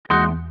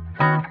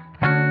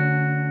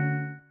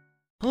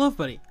Hello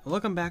everybody, and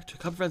welcome back to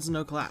Cup Friends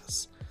No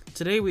Class.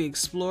 Today we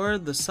explore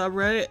the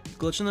subreddit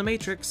Glitch in the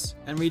Matrix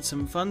and read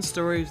some fun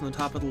stories on the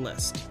top of the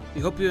list.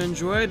 We hope you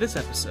enjoy this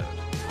episode.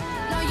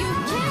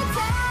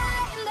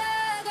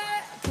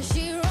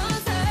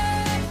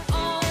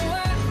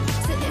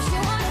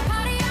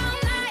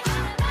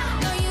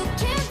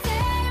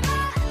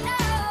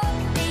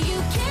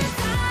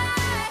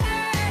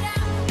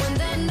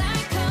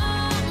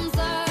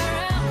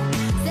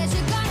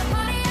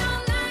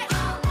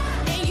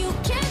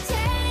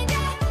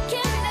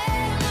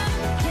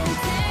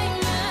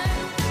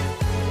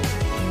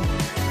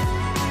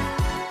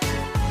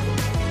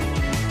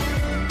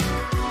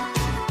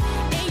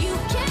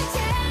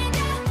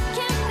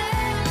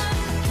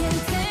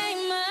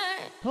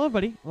 Hello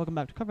everybody, welcome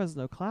back to Cup Friends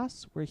No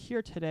Class. We're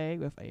here today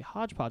with a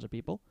hodgepodge of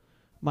people.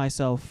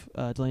 Myself,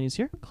 Delaney's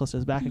here,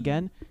 Callista's back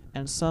again,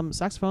 and some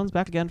saxophones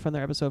back again from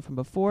their episode from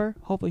before,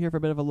 hopefully here for a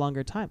bit of a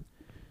longer time.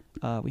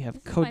 We have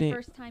This is my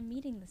first time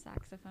meeting the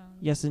saxophone.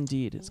 Yes,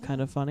 indeed. It's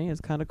kind of funny. It's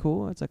kind of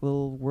cool. It's like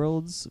little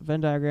worlds Venn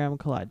diagram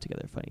collide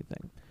together funny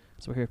thing.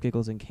 So we're here with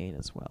Giggles and Kane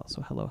as well.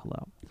 So hello.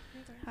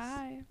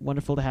 Hi.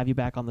 Wonderful to have you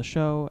back on the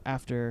show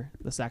after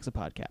the Saxa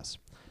podcast.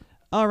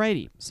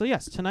 Alrighty. So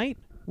yes, tonight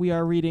we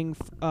are reading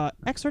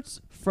excerpts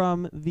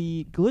from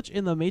the Glitch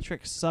in the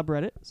Matrix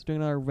subreddit. So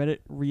doing another Reddit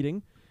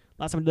reading.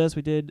 Last time we did this,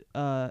 we did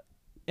Am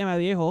I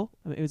the A-Hole?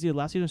 I mean, it was either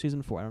last season or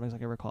season 4. I don't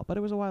exactly recall, but it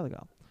was a while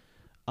ago.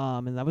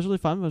 And that was really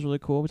fun. It was really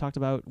cool. We talked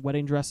about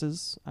wedding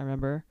dresses, I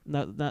remember.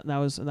 And that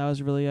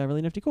was really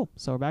really nifty cool.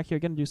 So we're back here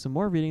again to do some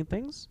more reading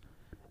things.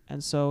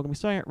 And so we're going to be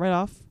starting it right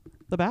off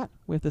the bat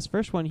with this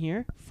first one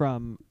here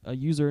from a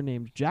user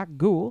named Jack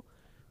Ghoul,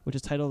 which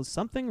is titled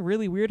Something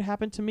Really Weird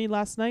Happened to Me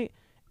Last Night,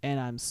 and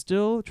I'm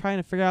still trying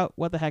to figure out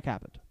what the heck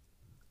happened.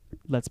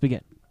 Let's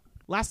begin.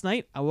 Last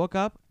night, I woke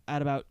up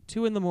at about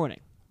 2 in the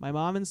morning. My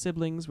mom and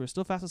siblings were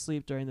still fast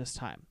asleep during this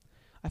time.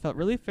 I felt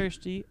really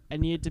thirsty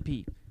and needed to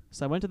pee,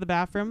 so I went to the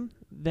bathroom,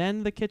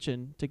 then the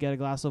kitchen to get a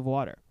glass of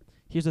water.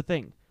 Here's the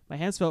thing. My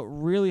hands felt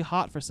really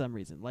hot for some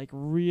reason, like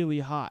really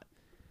hot.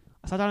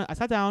 I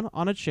sat down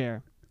on a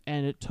chair,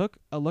 and it took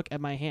a look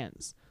at my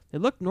hands. They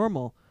looked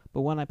normal,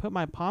 but when I put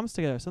my palms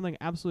together, something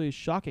absolutely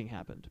shocking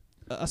happened.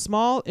 A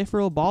small,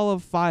 ethereal ball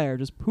of fire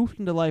just poofed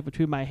into life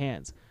between my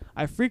hands.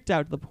 I freaked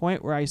out to the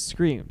point where I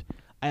screamed.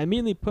 I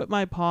immediately put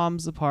my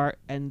palms apart,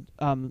 and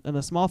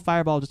the small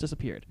fireball just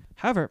disappeared.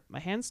 However, my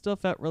hands still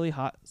felt really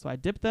hot, so I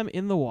dipped them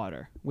in the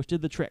water, which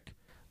did the trick.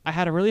 I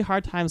had a really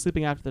hard time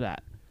sleeping after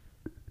that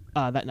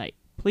night.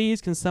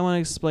 Please, can someone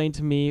explain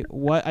to me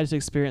what I just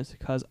experienced,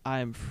 because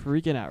I'm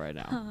freaking out right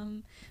now.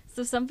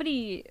 So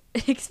somebody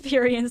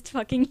experienced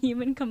fucking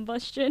human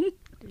combustion.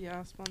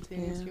 Yeah,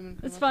 spontaneous human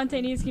combustion.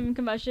 Spontaneous human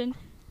combustion.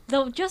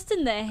 Though just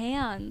in the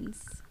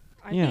hands.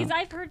 Yeah. Because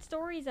I've heard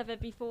stories of it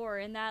before,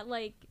 and that,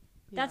 like,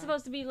 that's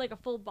supposed to be, like, a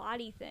full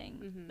body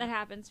thing that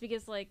happens,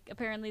 because, like,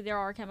 apparently there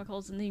are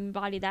chemicals in the human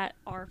body that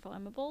are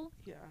flammable.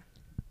 Yeah.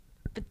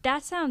 But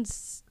that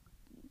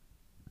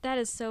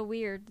is so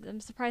weird.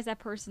 I'm surprised that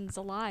person's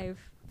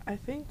alive. I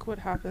think what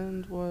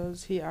happened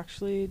was he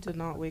actually did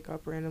not wake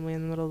up randomly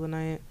in the middle of the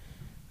night.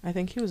 I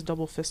think he was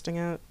double fisting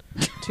it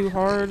too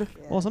hard.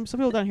 Well, some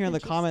people down here in the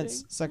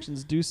comments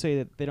sections do say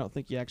that they don't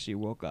think he actually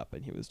woke up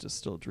and he was just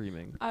still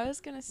dreaming. I was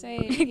going to say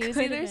he was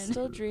either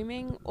still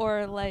dreaming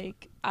or,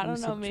 like, I don't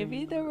know,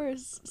 maybe there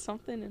was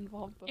something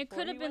involved before. It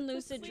could have been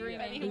lucid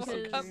dreaming. He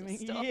woke up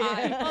still Well,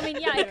 high. I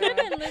mean, yeah, it could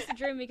have been lucid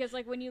dream, because,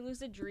 like, when you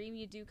lucid dream,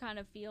 you do kind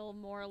of feel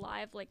more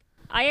alive. Like,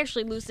 I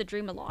actually lucid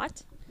dream a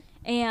lot,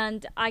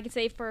 and I can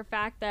say for a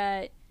fact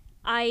that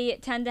I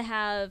tend to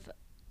have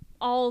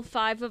all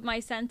 5 of my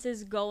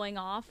senses going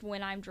off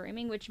when I'm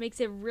dreaming, which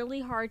makes it really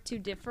hard to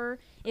differ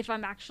if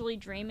I'm actually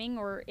dreaming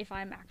or if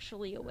I'm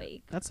actually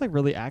awake. That's like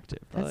really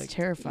active. That's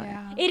terrifying.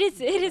 Yeah. It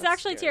is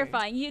actually scary.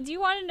 terrifying. Do you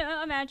want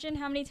to imagine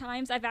how many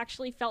times I've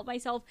actually felt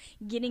myself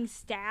getting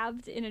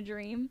stabbed in a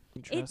dream?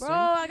 Interesting. Bro,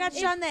 I got It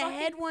shot in the fucking-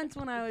 head once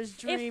when I was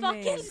dreaming. It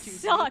fucking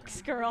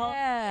sucks, girl.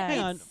 Yeah. Hang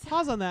on,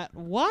 pause on that.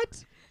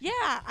 What?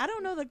 Yeah, I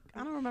don't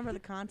remember the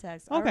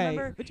context. I Okay,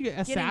 remember but you get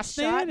getting shot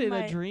assassinated in in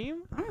a my-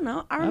 dream? I don't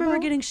know. I remember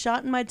getting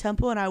shot in my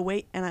temple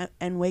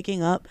and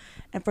waking up,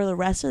 and for the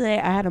rest of the day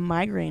I had a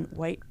migraine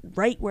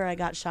right where I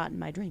got shot in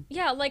my dream.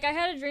 Yeah, like I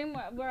had a dream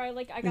where I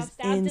got It's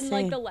stabbed in like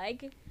insane. the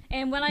leg,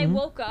 and when I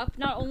woke up,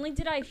 not only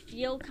did I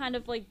feel kind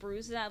of like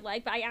bruised in that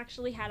leg, but I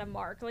actually had a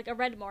mark, like a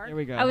red mark. There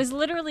we go. I was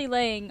literally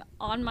laying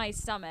on my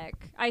stomach.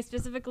 I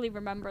specifically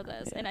remember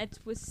this, and it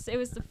was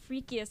the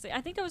freakiest thing. I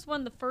think that was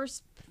one of the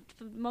first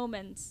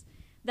moments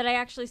that I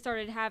actually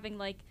started having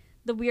like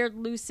the weird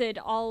lucid,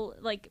 all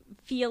like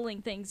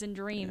feeling things in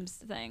dreams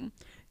thing.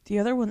 The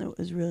other one that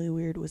was really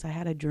weird was I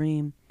had a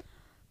dream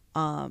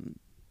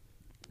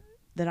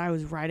that I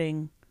was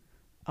riding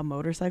a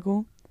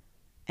motorcycle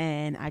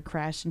and I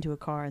crashed into a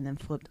car and then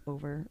flipped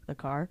over the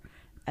car,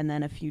 and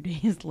then a few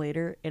days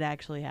later it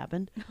actually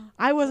happened.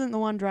 I wasn't the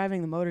one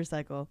driving the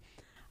motorcycle.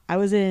 I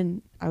was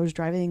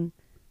driving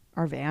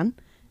our van,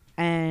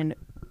 and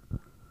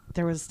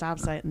there was a stop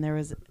sign,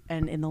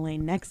 and in the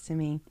lane next to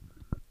me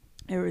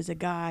there was a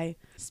guy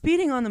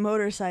speeding on the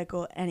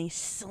motorcycle, and he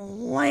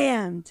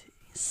slammed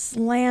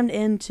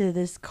into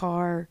this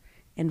car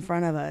in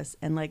front of us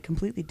and like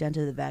completely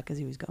dented the back because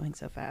he was going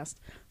so fast,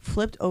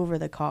 flipped over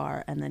the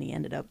car, and then he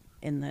ended up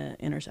in the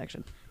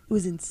intersection. It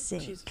was insane.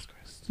 Jesus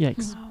Christ.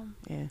 Yikes. Wow.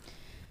 Yeah.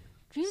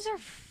 Dreams are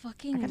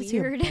fucking I got to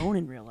weird. see a bone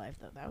in real life,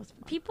 though. That was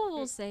fun. People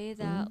will say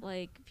that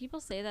people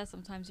say that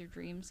sometimes your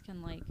dreams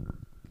can like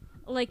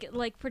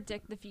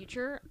predict the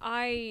future.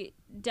 I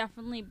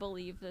definitely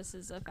believe this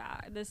is a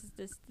fact. This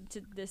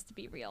to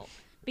be real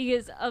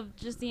because of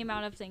just the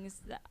amount of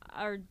things that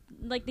are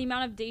like the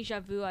amount of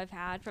deja vu I've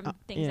had from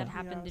things that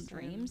happened in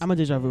dreams, I'm a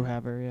deja vu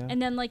haver, yeah. and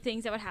then like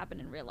things that would happen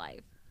in real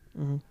life.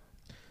 Mm-hmm.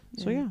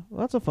 So yeah, well,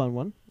 that's a fun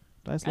one.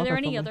 Are there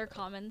any other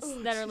comments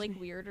that are like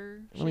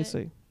weirder? Let me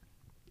see.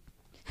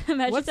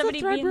 Imagine What's the somebody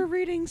thread being we're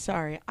reading?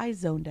 Sorry, I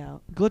zoned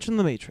out. Glitch in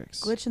the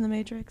Matrix. Glitch in the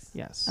Matrix?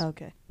 Yes.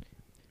 Okay.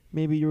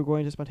 Maybe you were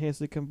going to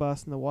spontaneously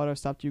combust and the water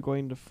stopped you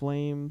going to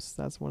flames.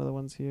 That's one of the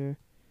ones here.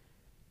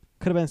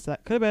 Could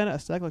have been a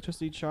static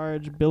electricity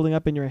charge building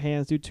up in your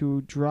hands due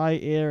to dry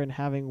air and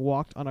having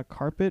walked on a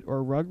carpet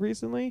or rug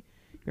recently.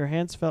 Your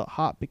hands felt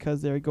hot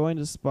because they were going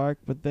to spark,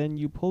 but then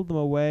you pulled them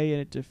away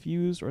and it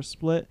diffused or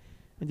split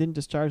and didn't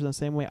discharge in the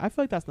same way. I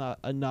feel like that's not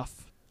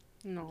enough.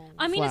 No.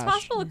 I mean, it's Flash.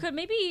 possible it could.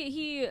 Maybe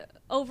he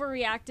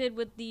overreacted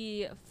with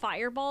the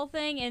fireball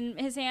thing, and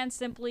his hands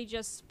simply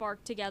just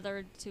sparked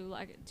together to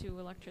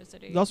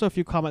electricity. There's also a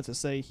few comments that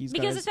say he's got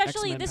Because his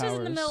especially X-Men this was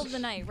in the middle of powers. the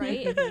night,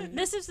 right?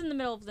 This is in the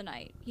middle of the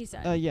night, he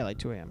said. Yeah, like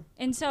 2 a.m.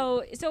 And so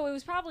it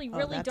was probably Oh,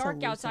 really that's a dark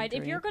lucid outside.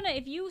 dream. If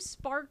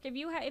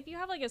you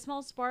have like a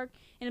small spark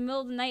in the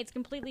middle of the night, it's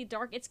completely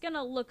dark. It's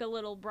gonna look a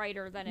little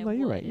brighter than it No,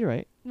 would. you're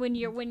right. When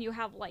you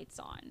have lights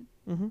on.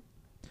 Mm-hmm.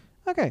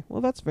 Okay, well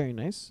that's very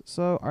nice.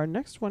 So our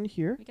next one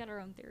here, We got our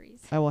own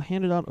theories. I will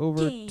hand it on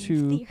over Game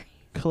to theory.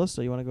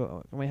 Callista. You want to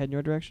go? Am I heading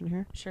your direction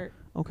here? Sure.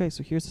 Okay,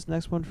 so here's this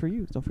next one for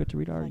you. Don't forget to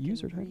read our I can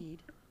user tag. read.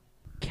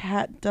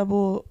 Cat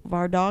double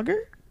Vardogger.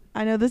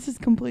 I know this is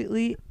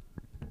completely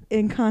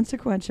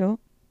inconsequential.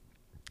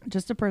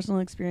 Just a personal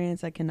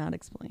experience I cannot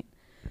explain.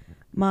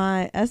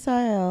 My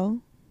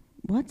SIL,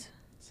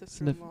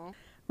 Sister-in-law.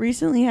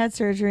 recently had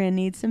surgery and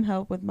needs some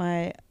help with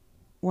my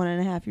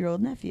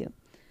 1.5-year-old nephew.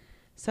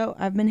 So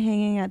I've been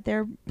hanging at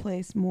their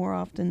place more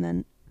often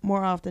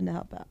to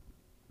help out.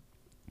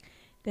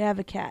 They have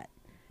a cat.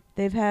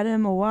 They've had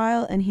him a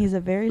while, and he's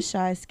a very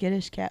shy,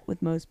 skittish cat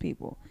with most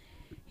people.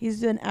 He's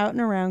been out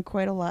and around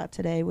quite a lot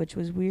today, which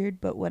was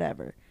weird, but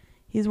whatever.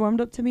 He's warmed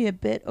up to me a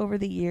bit over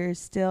the years.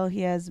 Still,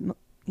 he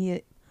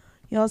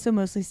also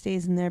mostly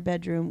stays in their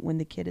bedroom when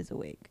the kid is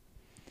awake.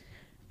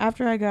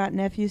 After I got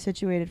nephew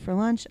situated for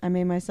lunch, I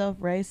made myself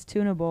rice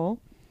tuna bowl.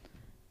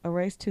 A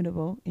rice tuna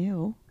bowl?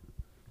 Ew.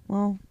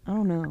 Well, I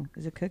don't know.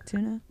 Is it cooked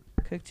tuna?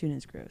 Cooked tuna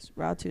is gross.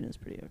 Raw tuna is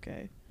pretty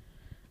okay.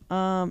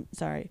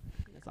 Sorry.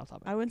 That's off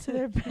topic. I went to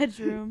their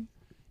bedroom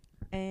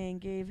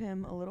and gave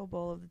him a little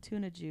bowl of the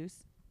tuna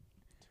juice.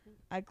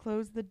 I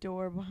closed the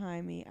door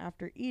behind me.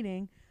 After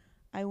eating,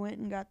 I went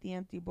and got the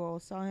empty bowl,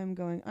 saw him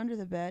going under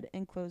the bed,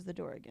 and closed the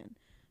door again.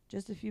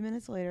 Just a few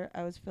minutes later,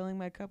 I was filling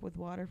my cup with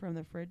water from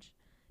the fridge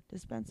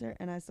dispenser,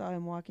 and I saw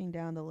him walking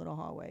down the little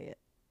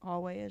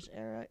hallway-ish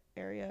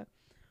area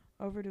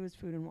over to his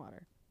food and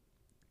water.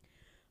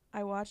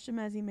 I watched him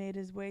as he made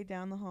his way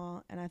down the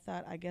hall, and I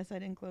thought, I guess I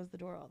didn't close the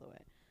door all the way.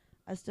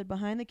 I stood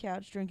behind the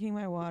couch drinking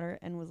my water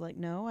and was like,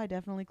 no, I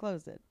definitely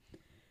closed it.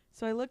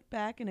 So I looked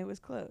back and it was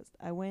closed.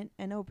 I went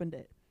and opened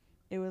it.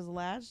 It was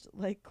latched,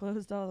 like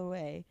closed all the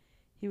way.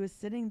 He was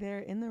sitting there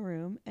in the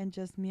room and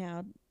just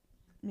meowed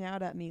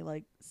at me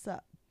like,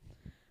 sup.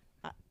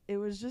 It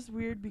was just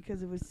weird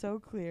because it was so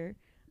clear.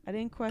 I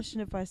didn't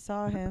question if I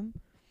saw him,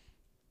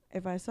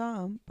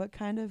 but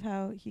kind of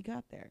how he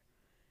got there.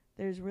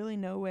 There's really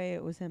no way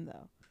it was him,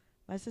 though.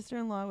 My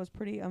sister-in-law was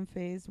pretty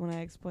unfazed when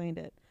I explained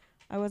it.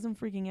 I wasn't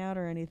freaking out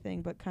or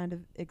anything, but kind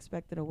of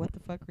expected a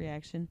what-the-fuck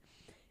reaction.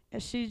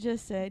 And she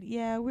just said,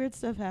 yeah, weird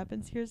stuff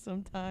happens here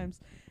sometimes,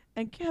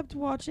 and kept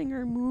watching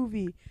her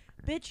movie.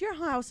 Bitch, your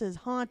house is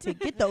haunted.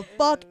 Get the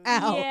fuck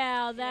out.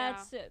 Yeah,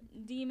 that's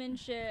demon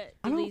shit.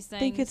 I don't These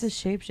think it's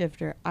things. a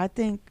shapeshifter. I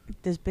think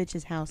this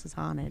bitch's house is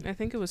haunted. I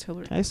think it was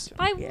Hillary. Nice.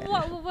 Clinton. By Yeah.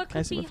 what Can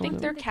I could see be? my I think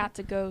phone? their cat's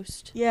a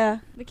ghost. Yeah.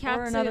 The cat's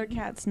Or another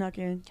cat snuck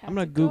in. I'm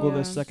going to Google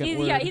this ghost. second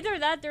word. Yeah, either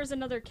that. There's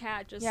another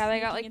cat just. Yeah, they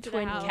got sneaking like into the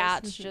twin house.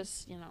 cats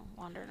just,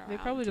 wandering around. They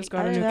probably just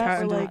taking got a new Either that cat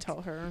or and like- didn't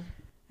tell her.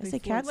 I say They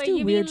cats Wait, do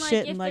you weird mean, like,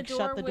 shit if and the like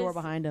shut the door was-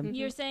 behind them.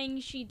 You're saying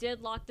she did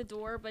lock the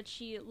door, but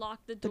she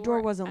locked the The door.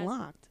 door wasn't as-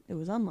 locked. It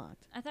was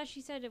unlocked. I thought she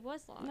said it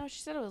was locked. No,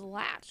 she said it was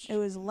latched. It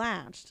was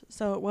latched,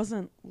 so it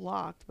wasn't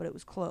locked, but it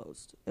was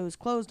closed. It was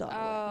closed all the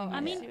way. Oh,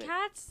 I mean, see what-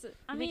 cats.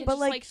 I You mean, think it But, just,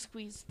 like- like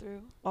squeeze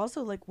through.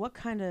 Also, like, what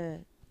kind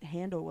of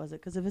handle was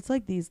it? Because if it's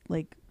like these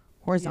like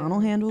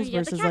horizontal Yeah. handles yeah,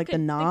 versus cat like the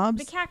could- knobs,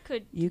 The cat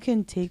could. you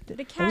can take The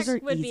those cat are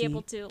would easy. be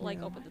able to like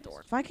Yeah. open the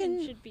door. If I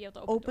can should be able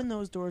to open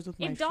those doors with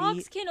my If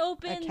dogs feet, can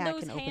open cat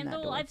those can open that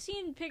handle, door. I've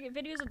seen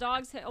videos of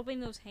dogs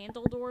opening those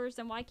handle doors.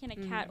 Then why can't a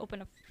cat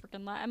open a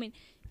freaking? I mean,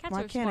 cats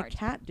why are can't smart. a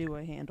cat do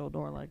a handle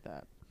door like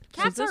that?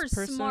 Cats this are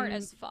smart person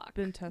as fuck.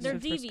 been tested They're for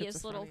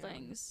devious little schizophrenia?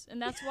 things,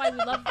 and that's why we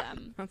love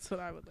them. That's what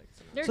I would like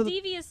to know. They're So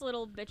devious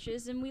little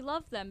bitches, and we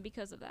love them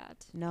because of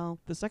that. No.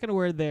 The second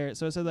word there,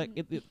 so it said like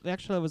it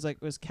actually was like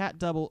it was cat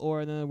double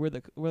or, and then the word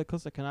that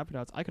close I cannot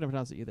pronounce. I couldn't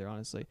pronounce it either,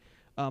 honestly.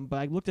 But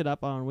I looked it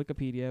up on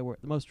Wikipedia, where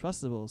the most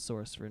trustable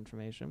source for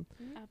information,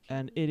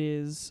 and it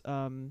is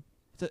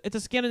it's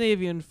a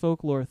Scandinavian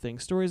folklore thing.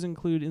 Stories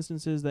include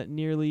instances that are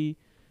nearly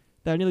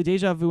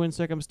deja vu in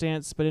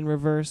circumstance, but in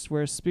reverse,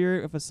 where a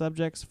spirit of a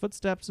subject's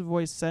footsteps,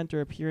 voice, scent, or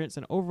appearance,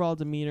 and overall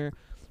demeanor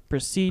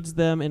precedes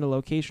them in a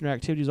location or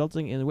activity,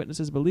 resulting in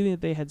witnesses believing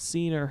that they had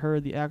seen or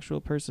heard the actual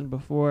person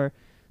before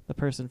the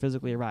person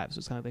physically arrives. So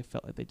it's kind of like they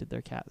felt like they did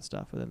their cat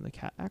stuff, but then the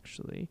cat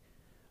actually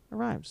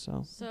arrived.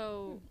 So,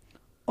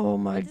 Oh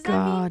my What does that mean?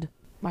 god.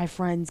 My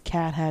friend's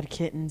cat had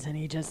kittens and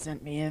he just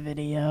sent me a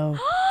video.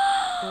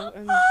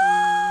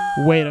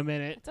 OMG. Wait a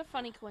minute. It's a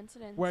funny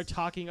coincidence. We're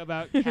talking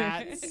about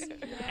cats,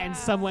 and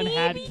someone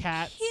had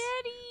cats.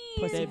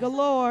 kitties. Pussy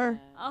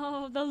galore.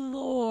 Oh, the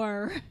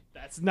lore.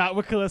 That's not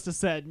what Callista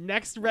said.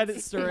 Next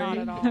Reddit story. Not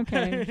at all.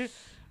 Okay.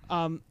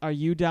 Are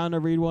you down to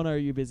read one, or are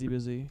you busy?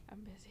 I'm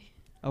busy.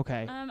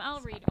 Okay.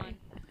 I'll read one.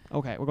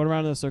 Okay, we're going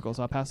around in a circle,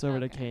 so I'll pass it over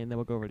to Okay. Kane, then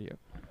we'll go over to you.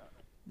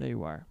 There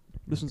you are.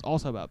 This one's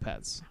also about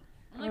pets.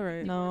 All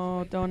right.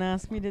 No, don't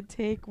ask me to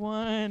take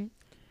one.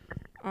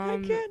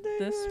 can't do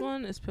This it.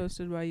 one is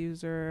posted by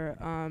user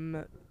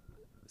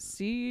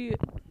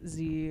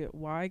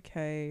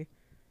CZYK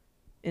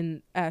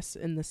in S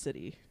in the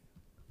city.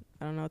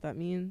 I don't know what that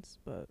means,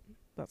 but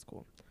that's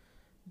cool.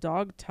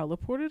 Dog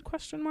teleported ?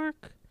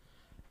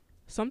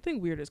 Something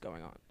weird is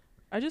going on.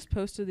 I just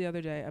posted the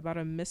other day about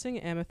a missing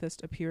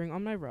amethyst appearing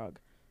on my rug,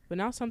 but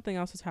now something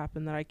else has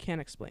happened that I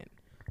can't explain.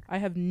 I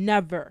have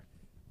never,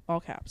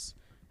 all caps,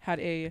 had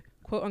a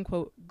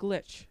quote-unquote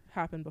glitch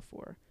happen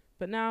before,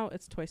 but now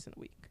it's twice in a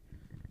week.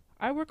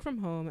 I work from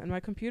home, and my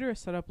computer is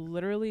set up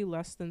literally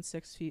less than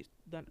 6 feet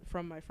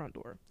from my front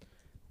door.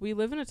 We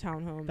live in a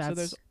townhome, so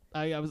there's...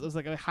 I was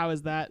like, how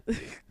is that?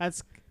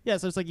 That's yeah.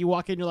 So it's like you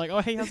walk in, you're like, oh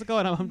hey, how's it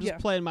going? I'm just Yeah.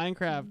 playing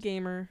Minecraft.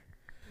 Gamer.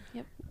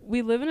 Yep.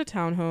 We live in a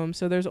townhome,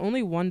 so there's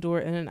only one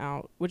door in and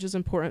out, which is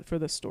important for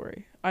this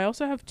story. I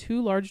also have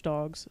 2 large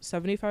dogs,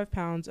 75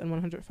 pounds and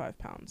 105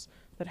 pounds,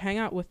 that hang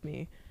out with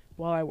me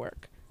while I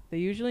work. They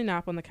usually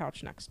nap on the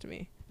couch next to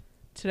me.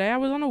 Today I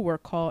was on a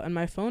work call and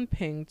my phone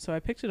pinged, so I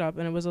picked it up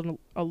and it was an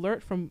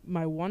alert from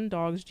my one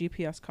dog's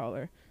GPS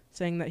collar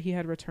saying that he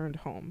had returned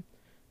home.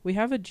 We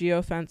have a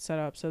geofence set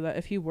up so that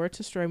if he were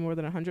to stray more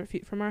than 100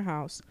 feet from our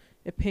house,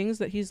 it pings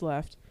that he's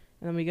left,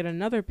 and then we get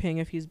another ping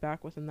if he's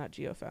back within that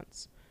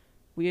geofence.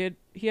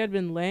 He had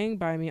been laying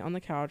by me on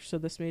the couch, so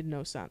this made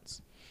no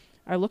sense.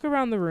 I look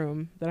around the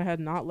room that I had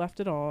not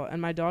left at all,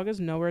 and my dog is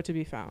nowhere to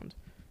be found.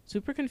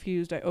 Super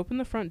confused, I open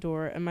the front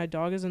door, and my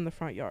dog is in the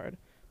front yard.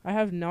 I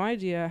have no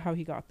idea how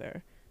he got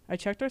there. I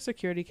checked our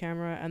security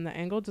camera, and the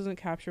angle doesn't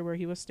capture where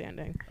he was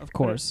standing. Of But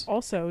course. it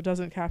also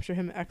doesn't capture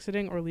him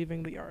exiting or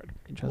leaving the yard.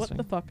 Interesting. What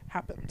the fuck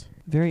happened?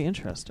 Very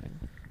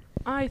interesting.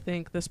 I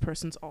think this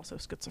person's also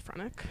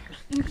schizophrenic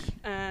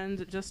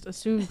and just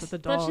assumed that the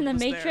dog Glitch in the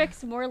was there.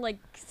 Matrix, more like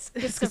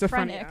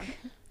schizophrenic.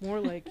 More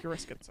like you're a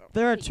schizo.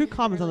 There are Wait, 2 you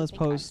comments on really this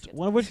think I'm post.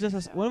 One of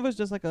which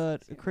just like a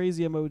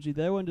crazy emoji.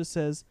 The other one just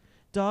says,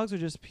 "Dogs are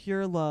just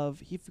pure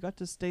love. He forgot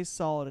to stay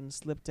solid and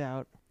slipped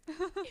out." I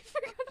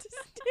forgot to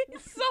stay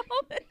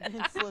solid.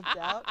 And slipped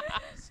out.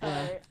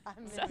 Sorry. I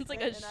missed Sounds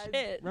like it, a and I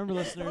shit. Remember,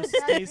 listeners,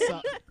 Okay. stay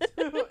solid.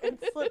 and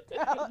slipped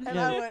out, and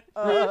Yeah. I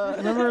went,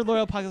 Remember,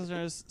 loyal podcast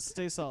listeners,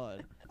 stay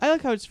solid. I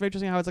like how it's very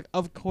interesting how it's like,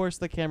 of course,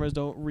 the cameras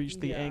don't reach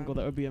the Yeah. angle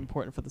that would be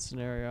important for the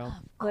scenario.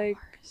 Like,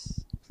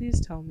 please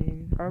tell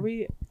me, are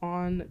we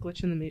on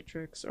Glitch in the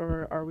Matrix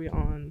or are we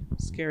on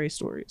Scary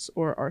Stories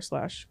or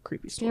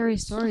r/creepy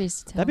stories? stories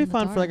to tell. That'd be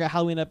fun for like a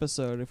Halloween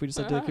episode if we just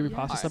like did a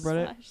creepypasta Yeah.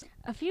 subreddit.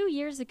 A few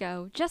years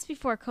ago, just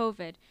before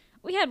COVID,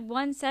 we had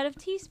one set of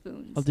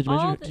teaspoons. Oh, did you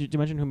All mention? Did you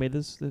mention who made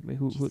this? Who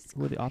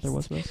the author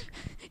was for this?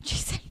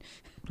 Jason.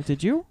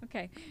 Did you?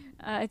 Okay.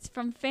 It's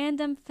from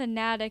Fandom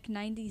Fanatic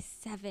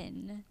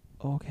 97.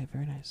 Oh, okay,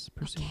 very nice.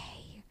 Proceed.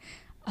 Okay.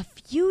 A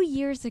few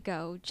years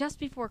ago, just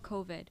before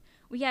COVID,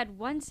 we had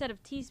one set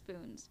of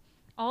teaspoons,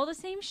 all the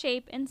same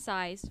shape and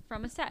size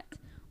from a set.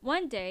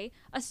 One day,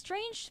 a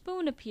strange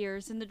spoon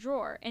appears in the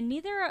drawer, and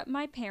neither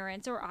my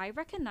parents or I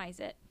recognize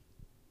it.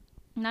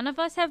 None of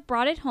us have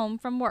brought it home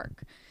from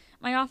work.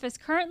 My office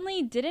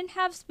currently didn't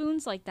have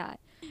spoons like that.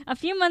 A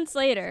few months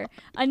later,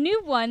 a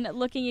new one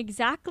looking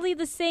exactly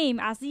the same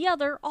as the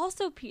other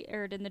also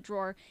appeared in the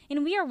drawer,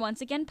 and we are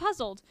once again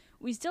puzzled.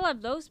 We still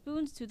have those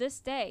spoons to this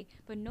day,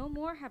 but no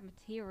more have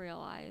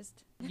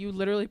materialized. You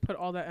literally put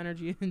all that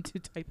energy into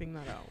typing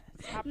that out.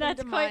 Happened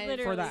That's to quite mine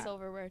literally. For that.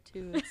 silverware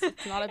too.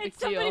 It's not a big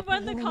Somebody, deal.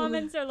 one of the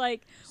comments are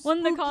like, one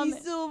of the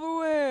comments,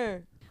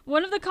 silverware.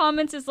 one of the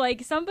comments is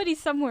like, somebody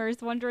somewhere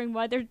is wondering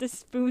why the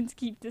spoons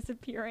keep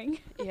disappearing.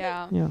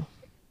 Yeah. Yeah.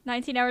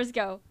 19 hours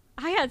ago,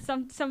 I had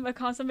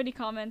somebody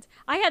comments,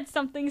 I had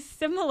something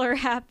similar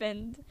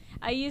happened.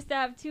 I used to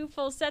have 2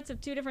 full sets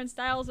of 2 different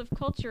styles of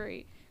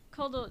cutlery.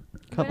 whatever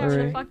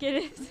Cutlery. the fuck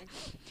it is,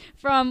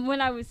 from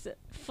when I was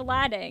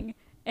flatting.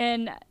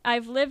 And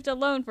I've lived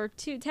alone for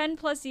 10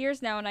 plus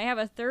years now, and I have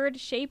a third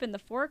shape in the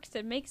forks.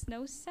 It makes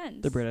no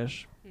sense. The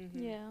British.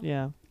 Yeah.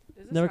 Yeah.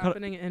 Is this Never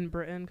happening in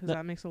Britain? Because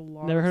that makes a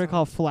lot Never of heard it sense.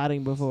 called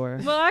flatting before.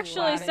 Well,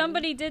 actually, Flatting.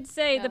 somebody did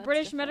say Yeah, the that's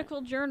British different.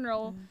 Medical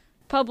Journal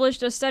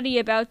published a study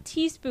about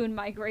teaspoon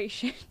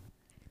migration.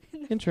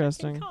 In the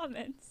Interesting.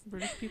 comments.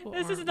 British people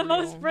This is aren't the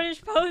most real.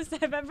 British post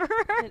I've ever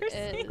heard.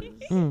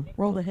 It is.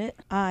 Roll the hit.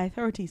 I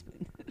throw a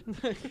teaspoon.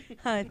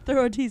 I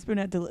throw a teaspoon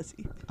at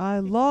Delicy. I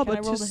lob Can I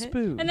a roll the hit?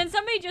 spoon. And then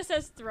somebody just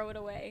says throw it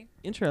away.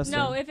 Interesting.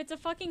 No, if it's a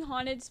fucking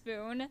haunted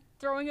spoon,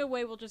 throwing it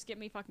away will just get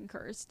me fucking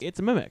cursed. It's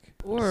a mimic.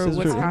 Or This is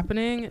what's true.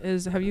 happening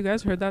is, have you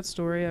guys heard that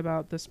story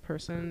about this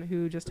person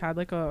who just had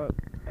like a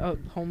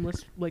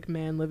homeless like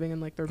man living in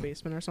like their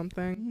basement or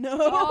something? No.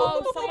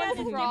 Oh, Yeah.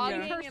 someone's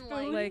frogging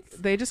and Like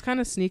they just kind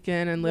of sneak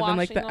in and live in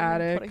like Washing the them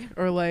and attic putting-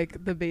 or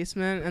like the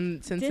basement,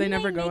 and since they Didn't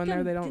never go make in there,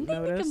 a- they don't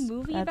didn't notice. They make a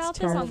movie That's about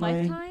this on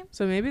terrifying. Lifetime?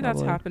 So maybe that's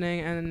Probably. happening,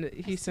 and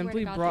he swear to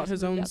simply God, brought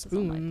there's his a movie own about this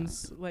on Lifetime.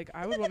 spoons. Like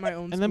I would want my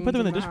own. And then put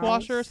them in the spoons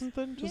dishwasher or house.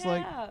 something. Just yeah.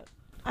 like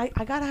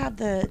I gotta have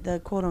the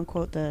quote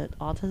unquote the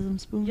autism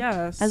spoon.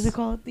 Yes. As we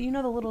call it. You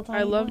know the little tiny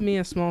I love one? me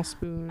a small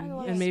spoon, I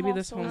love and maybe small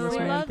this spoons. homeless I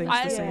man love- thinks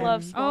I the same.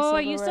 love small Oh, I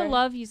used to silverware.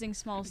 love using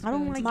small spoons. I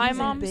don't like My using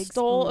mom big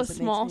stole a spoons.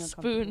 It makes small me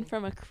spoon uncomfortable.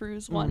 from a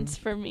cruise Mm. once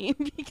for me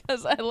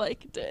because I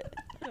liked it.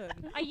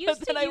 I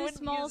used then to I use wouldn't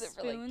small use it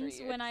for, like, 3 spoons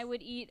when years. I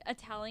would eat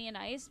Italian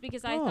ice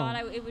because I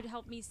thought Oh. it would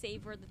help me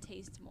savor the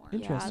taste more.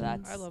 Interesting. Yeah,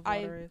 that's, I love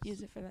I water ice.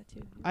 use it for that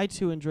too. I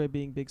too enjoy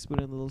being big spoon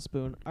and little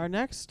spoon. Our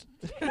next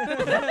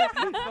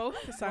Both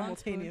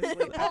simultaneously.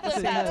 All the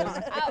Same time.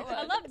 time.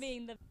 I love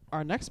being the.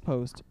 Our next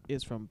post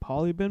is from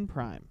Polybin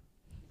Prime.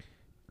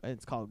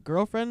 It's called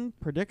Girlfriend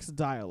Predicts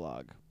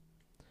Dialogue.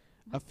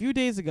 A few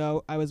days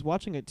ago, I was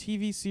watching a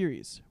TV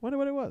series. Wonder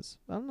what it was.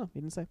 I don't know. He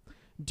didn't say.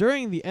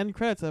 During the end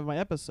credits of my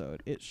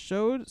episode, it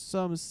showed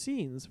some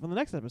scenes from the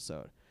next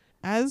episode.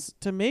 As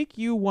to make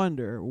you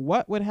wonder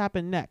what would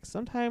happen next,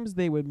 sometimes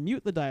they would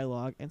mute the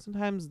dialogue and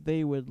sometimes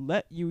they would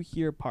let you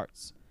hear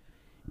parts.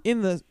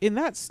 In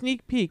that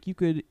sneak peek, you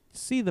could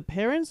see the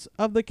parents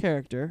of the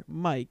character,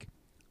 Mike,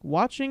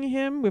 watching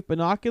him with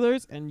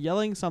binoculars and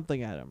yelling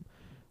something at him.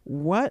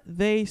 What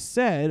they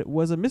said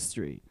was a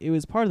mystery. It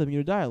was part of the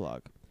muted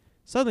dialogue.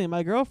 Suddenly,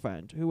 my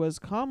girlfriend, who was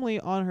calmly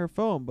on her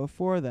phone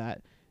before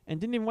that and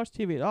didn't even watch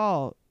TV at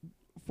all,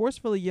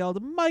 forcefully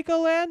yelled,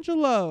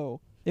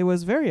 "Michelangelo!" It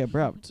was very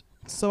abrupt,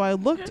 so I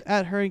looked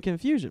at her in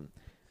confusion.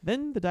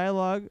 Then the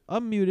dialogue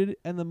unmuted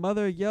and the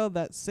mother yelled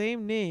that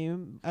same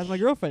name as my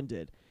girlfriend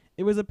did.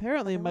 It was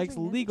apparently Are they Mike's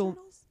watching Ninja legal...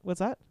 Turtles? What's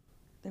that?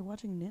 They're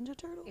watching Ninja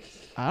Turtles?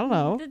 I don't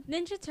know. The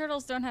Ninja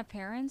Turtles don't have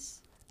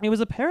parents. It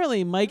was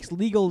apparently Mike's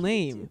legal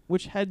name,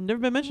 which had never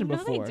been mentioned no,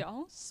 before. they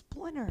don't.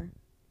 Splinter.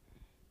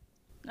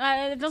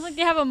 I don't think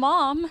they have a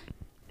mom.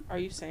 Are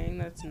you saying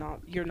that's not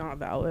you're not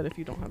valid if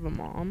you don't have a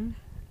mom?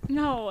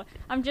 No,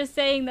 I'm just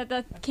saying that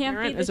can't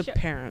Parent be the is a show.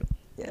 parent,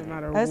 Yeah. no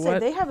matter I what.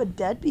 said they have a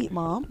deadbeat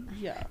mom.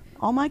 Yeah.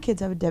 All my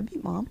kids have a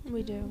deadbeat mom.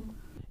 We do.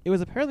 It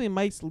was apparently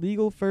Mike's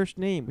legal first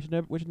name, which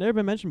had never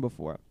been mentioned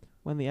before.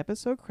 When the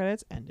episode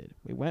credits ended,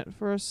 we went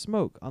for a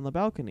smoke on the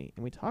balcony,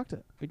 and we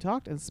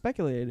talked and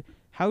speculated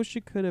how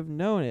she could have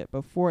known it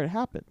before it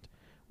happened.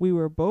 We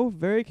were both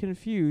very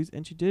confused,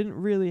 and she didn't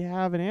really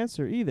have an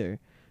answer either.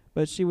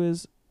 But she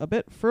was a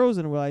bit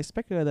frozen while I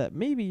speculated that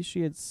maybe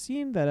she had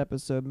seen that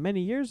episode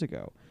many years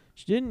ago.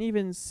 She didn't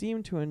even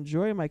seem to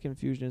enjoy my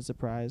confusion and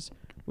surprise,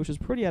 which was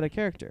pretty out of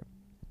character.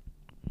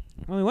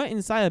 When we went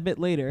inside a bit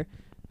later,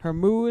 her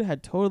mood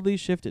had totally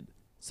shifted.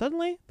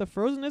 Suddenly, the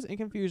frozenness and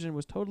confusion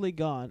was totally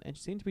gone, and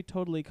she seemed to be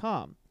totally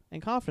calm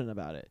and confident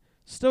about it.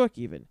 Stoic,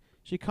 even.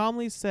 She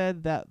calmly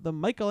said that the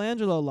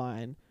Michelangelo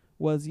line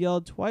was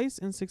yelled twice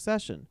in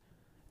succession,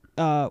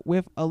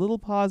 with a little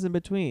pause in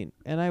between,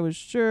 and I was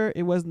sure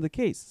it wasn't the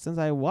case since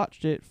I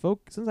watched it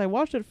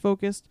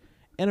focused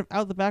and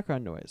without the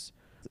background noise.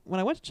 When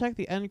I went to check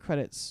the end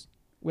credits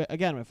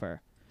again with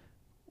her,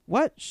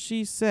 what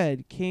she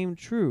said came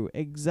true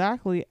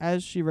exactly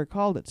as she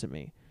recalled it to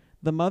me.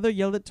 The mother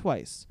yelled it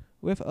twice,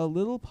 with a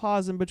little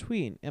pause in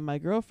between, and my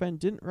girlfriend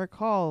didn't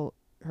recall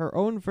her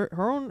own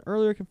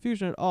earlier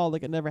confusion at all,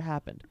 like it never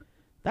happened.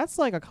 That's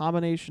like a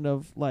combination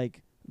of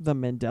like the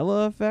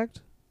Mandela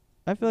effect.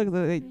 I feel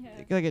like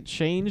like it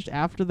changed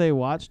after they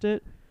watched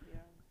it.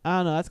 I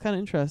don't know. That's kind of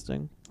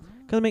interesting.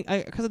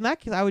 Because in that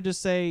case, I would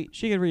just say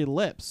she could read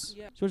lips.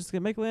 Yeah. She would just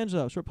get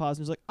Michelangelo. Short pause,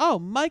 and she's like, "Oh,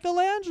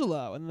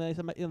 Michelangelo," and then they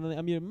said, and then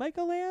I mean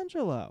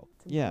Michelangelo.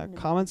 Yeah,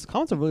 comments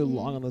are really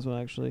long on this one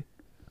actually.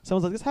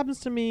 Someone's like, "This happens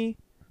to me.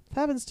 This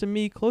happens to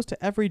me close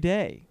to every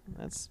day."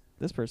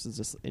 This person's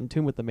just in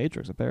tune with the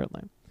Matrix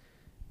apparently.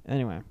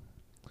 Anyway,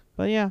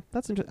 but yeah,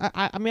 that's interesting.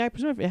 I mean, I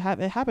presume if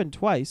it happened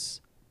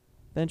twice,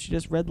 then she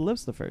just read the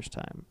lips the first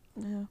time.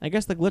 Yeah. I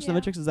guess the glitch in the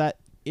Matrix is that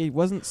it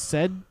wasn't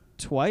said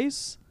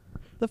twice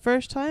the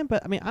first time,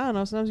 but I mean, I don't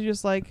know. Sometimes you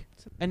just like,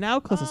 and now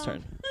Clissa's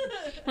turn.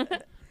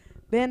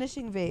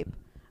 Vanishing vape.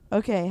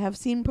 Okay, have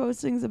seen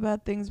postings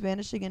about things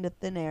vanishing into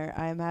thin air.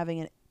 I am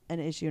having an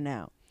issue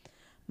now.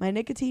 My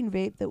nicotine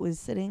vape that was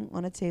sitting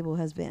on a table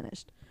has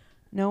vanished.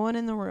 No one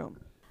in the room.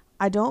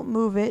 I don't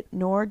move it,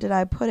 nor did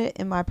I put it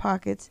in my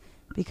pockets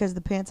because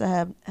the pants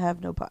I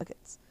have no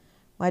pockets.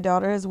 My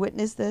daughter has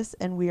witnessed this,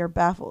 and we are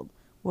baffled.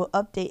 We'll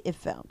update if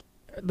found.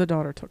 The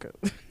daughter took it.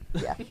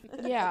 Yeah.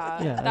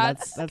 Yeah,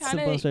 that's that's simple and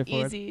kind of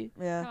straightforward. easy.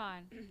 Come Yeah.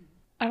 on.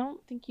 I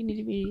don't think you need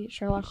to be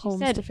Sherlock She Holmes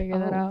said, to figure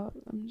that "Oh." out.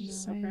 I'm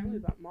just Apparently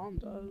saying. that mom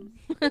does.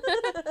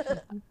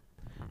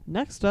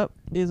 Next up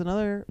is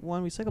another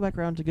one. We cycle back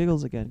around to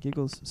Giggles again.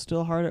 Giggles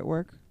still hard at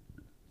work.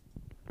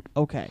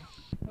 Okay.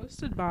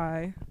 Posted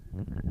by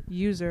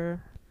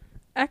user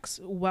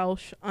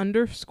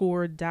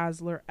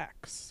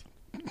xwelsh_dazzlerx.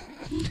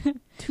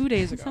 2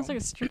 days ago. Sounds like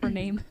a stripper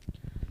name.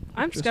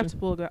 I'm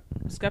Interesting.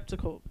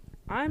 skeptical.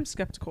 I'm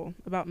skeptical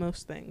about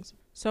most things.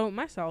 So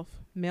myself,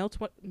 male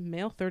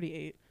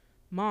 38,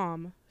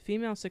 mom,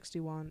 female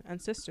 61,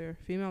 and sister,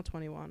 female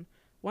 21,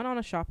 went on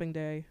a shopping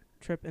day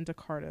trip into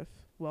Cardiff,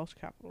 Welsh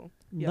capital.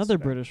 Another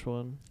yesterday. British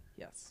one.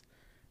 Yes.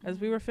 As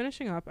we were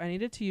finishing up, I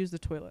needed to use the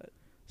toilet.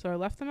 So I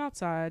left them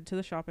outside to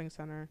the shopping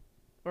center.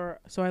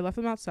 So I left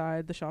them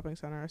outside the shopping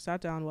center,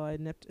 sat down while I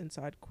nipped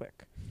inside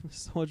quick.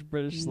 So much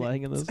British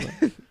slang in this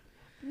one.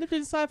 Nipped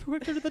inside for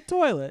quicker to the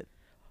toilet.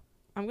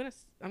 I'm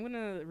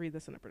gonna read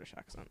this in a British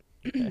accent.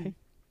 Okay.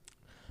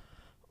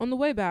 On the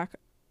way back,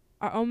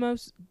 I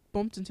almost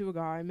bumped into a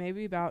guy,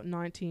 maybe about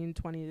 19,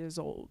 20 years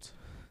old.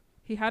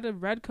 He had a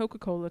red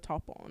Coca-Cola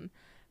top on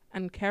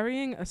and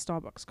carrying a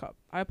Starbucks cup.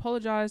 I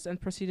apologized and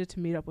proceeded to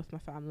meet up with my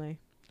family.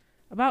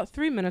 About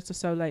 3 minutes or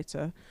so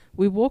later,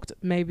 we walked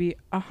maybe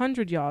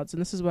 100 yards, and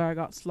this is where I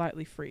got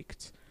slightly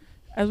freaked.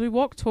 As we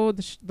walked toward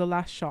the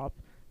last shop,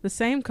 the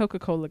same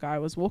Coca-Cola guy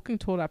was walking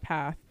toward our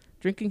path,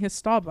 drinking his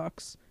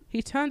Starbucks.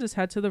 He turned his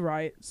head to the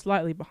right,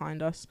 slightly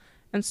behind us,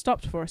 and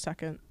stopped for a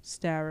second,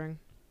 staring.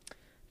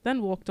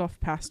 Then walked off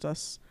past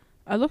us.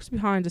 I looked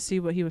behind to see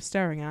what he was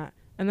staring at,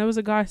 and there was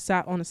a guy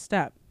sat on a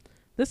step.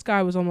 This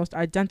guy was almost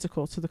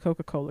identical to the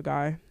Coca-Cola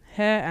guy,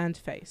 hair and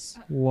face.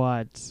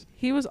 What?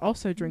 He was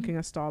also drinking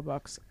a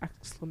Starbucks!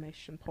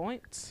 Exclamation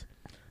point.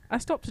 I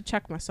stopped to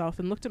check myself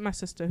and looked at my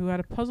sister, who had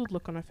a puzzled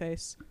look on her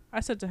face. I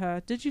said to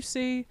her, "Did you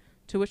see?"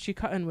 To which she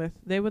cut in with,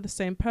 "They were the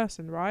same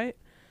person, right?"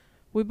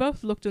 We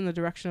both looked in the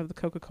direction of the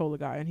Coca-Cola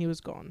guy, and he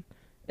was gone.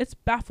 It's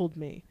baffled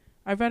me.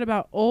 I've read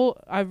all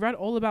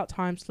about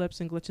time slips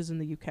and glitches in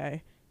the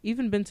UK.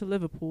 Even been to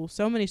Liverpool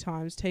so many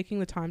times, taking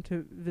the time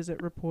to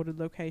visit reported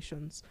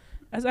locations.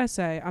 As I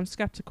say, I'm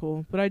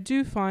skeptical, but I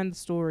do find the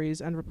stories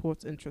and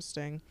reports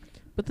interesting.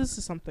 But this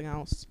is something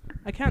else.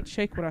 I can't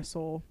shake what I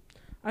saw.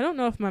 I don't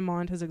know if my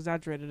mind has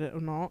exaggerated it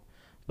or not,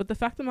 but the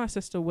fact that my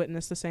sister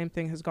witnessed the same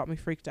thing has got me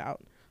freaked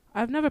out.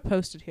 I've never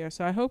posted here,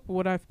 so I hope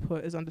what I've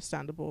put is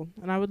understandable,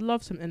 and I would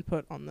love some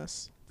input on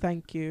this.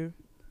 Thank you.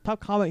 Top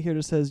comment here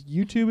just says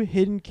YouTube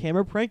hidden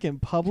camera prank in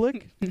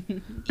public.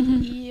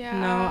 Yeah.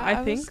 No, I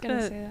was think gonna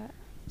that- say that.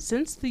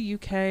 Since the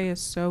UK is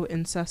so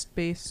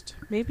incest-based,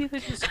 maybe they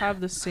just have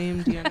the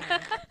same DNA.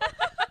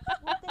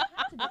 Well, they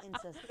have to be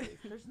incest-based.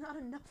 There's not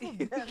enough of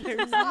them.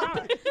 There's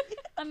not.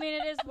 I mean,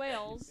 it is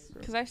Wales.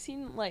 Because I've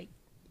seen like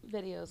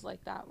videos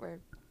like that where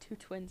two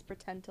twins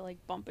pretend to like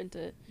bump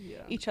into Yeah.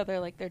 each other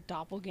like they're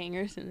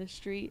doppelgangers in the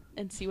street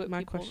and see what My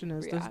people question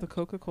is, does react. the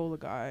Coca-Cola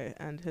guy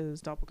and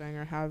his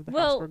doppelganger have the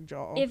Well, Habsburg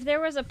jaw? If there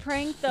was a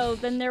prank, though,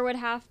 then there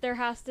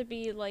has to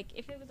be, like,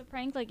 if it was a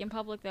prank, like, in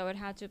public, though, it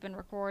had to have been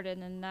recorded,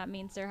 and that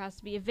means there has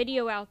to be a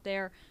video out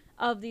there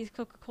of these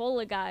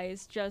Coca-Cola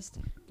guys just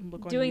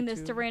Look on doing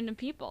this to YouTube. random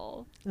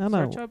people. I don't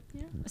know. Search up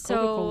So,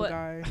 Coca-Cola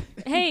guy.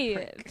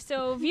 hey,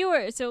 so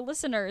viewers, so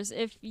listeners,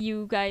 if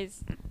you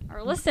guys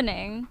are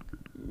listening,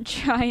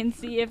 try and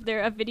see if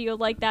a video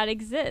like that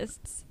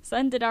exists.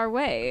 Send it our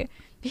way,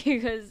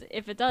 because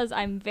if it does,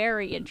 I'm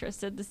very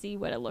interested to see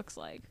what it looks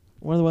like.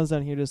 One of the ones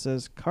down here just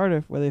says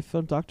Cardiff, where they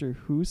filmed Doctor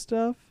Who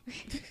stuff.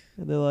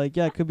 And they're like,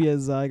 yeah, it could be a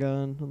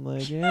Zygon. I'm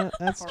like, yeah,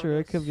 that's true.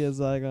 It could be a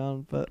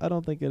Zygon, but I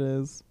don't think it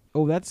is.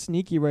 Oh, that's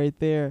sneaky right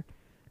there.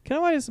 Can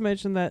I just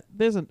mention that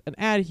there's an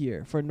ad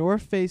here for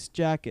North Face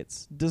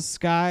jackets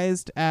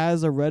disguised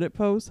as a Reddit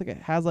post? Like,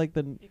 it has like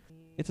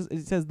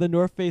it says the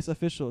North Face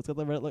official. It's got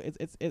the Reddit look.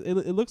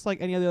 It looks like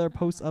any other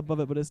post above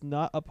it, but it's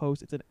not a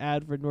post. It's an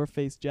ad for North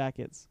Face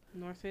jackets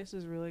North Face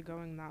is really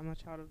going that much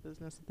out of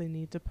business that they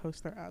need to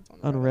post their ads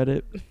on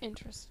Reddit.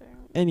 Interesting.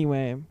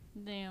 Anyway,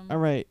 Damn. all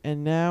right,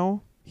 and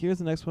now here's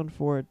the next one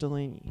for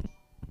Delaney.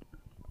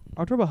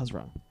 Our doorbell has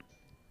rung.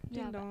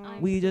 Yeah, but dong.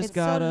 I'm We just It's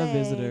got a Soleil.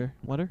 visitor.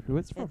 Wonder who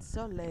it's from. It's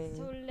so late.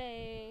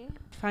 Soleil.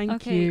 Thank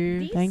Okay, you.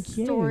 these Thank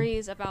you.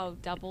 stories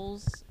about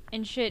doubles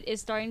and shit is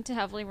starting to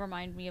heavily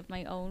remind me of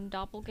my own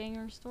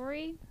doppelganger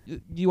story.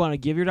 You want to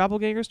give your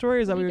doppelganger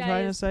story? Is that what Would you're you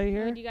trying to guys- say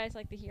here? Would you guys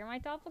like to hear my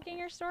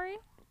doppelganger story?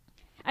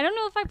 I don't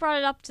know if I brought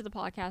it up to the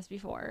podcast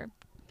before.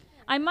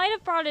 I might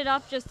have brought it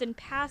up just in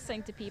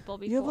passing to people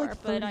You have, before,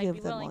 like, but 30 I'd of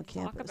be them willing on to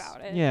talk campus.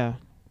 about it. Yeah.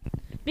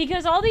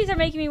 Because all these are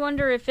making me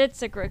wonder if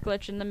it's a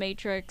glitch in the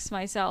Matrix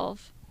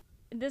myself.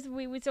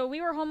 So we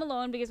were home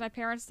alone because my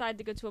parents decided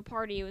to go to a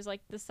party. It was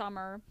like the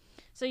summer.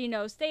 So,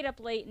 stayed up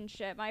late and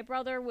shit. My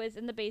brother was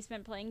in the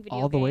basement playing video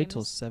games. All the way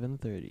till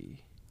 7:30.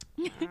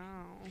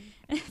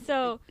 Wow.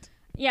 So,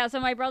 yeah, so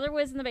my brother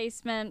was in the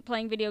basement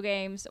playing video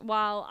games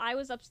while I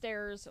was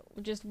upstairs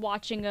just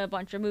watching a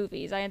bunch of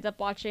movies. I ended up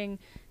watching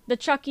the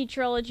Chucky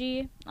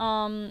trilogy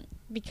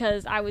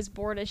because I was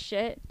bored as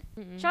shit.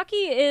 Chucky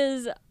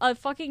is a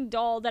fucking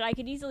doll that I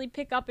could easily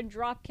pick up and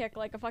drop kick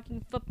like a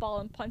fucking football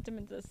and punt him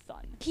into the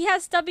sun. He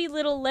has stubby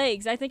little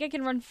legs. I think I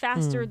can run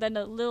faster than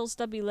the little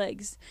stubby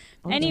legs.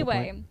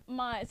 Anyway,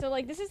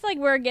 this is like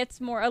where it gets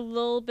a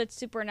little bit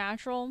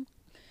supernatural.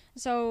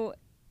 So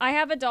I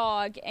have a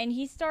dog and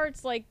he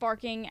starts like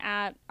barking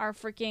at our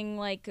freaking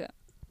like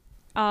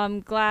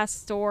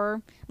glass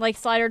door, like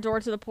slider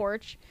door to the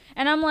porch,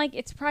 and I'm like,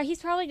 he's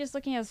probably just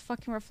looking at his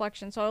fucking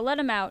reflection. So I let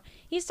him out.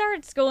 He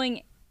starts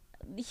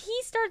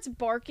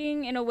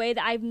barking in a way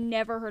that I've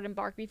never heard him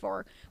bark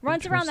before.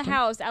 Runs around the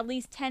house at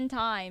least 10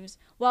 times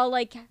while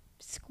like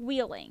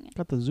squealing.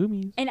 Got the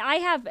zoomies. And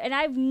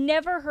I've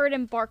never heard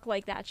him bark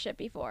like that shit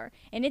before.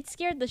 And it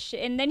scared the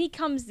shit. And then he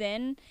comes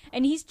in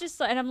and he's just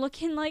and I'm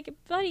looking like,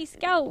 buddy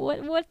Scout,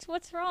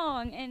 what's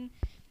wrong? And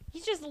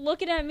he's just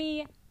looking at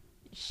me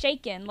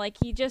shaken like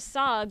he just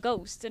saw a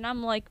ghost. And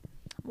I'm like,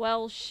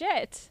 well,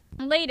 shit.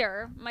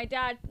 Later, my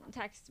dad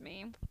texts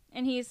me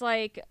and he's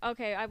like,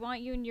 okay, I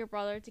want you and your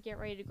brother to get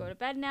ready to go to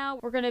bed now.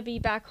 We're going to be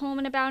back home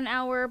in about an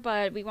hour,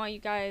 but we want you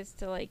guys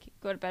to like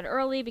go to bed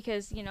early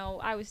because, you know,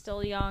 I was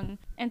still young.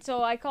 And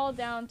so I called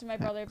down to my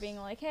brother being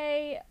like,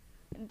 hey,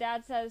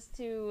 Dad says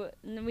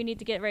we need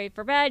to get ready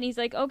for bed. And he's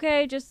like,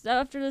 okay, just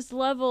after this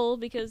level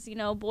because, you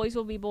know, boys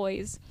will be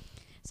boys.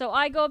 So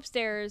I go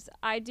upstairs,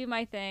 I do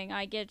my thing,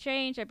 I get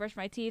changed, I brush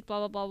my teeth, blah,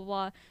 blah, blah, blah,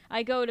 blah.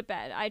 I go to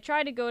bed. I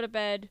try to go to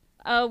bed.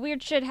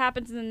 Weird shit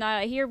happens in the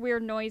night. I hear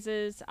weird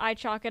noises. I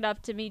chalk it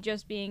up to me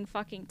just being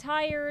fucking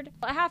tired.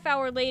 A half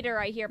hour later,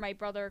 I hear my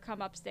brother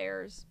come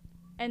upstairs.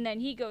 And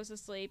then he goes to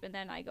sleep, and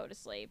then I go to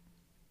sleep.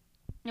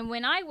 And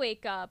when I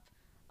wake up,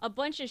 a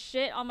bunch of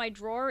shit on my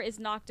drawer is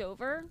knocked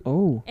over.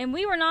 Oh. And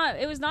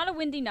it was not a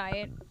windy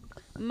night.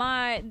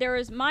 My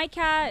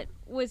cat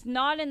was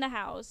not in the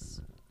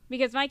house.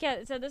 Because my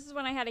cat, so this is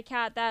when I had a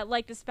cat that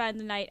liked to spend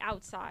the night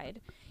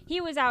outside. He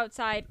was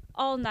outside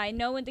all night.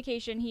 No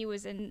indication he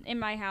was in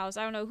my house.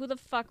 I don't know who the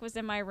fuck was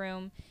in my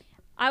room.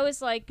 I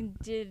was like,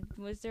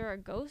 was there a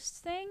ghost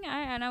thing?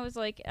 I was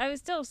like, I was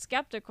still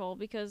skeptical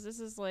because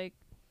this is like,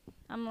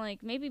 I'm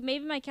like, maybe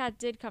my cat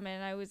did come in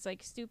and I was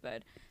like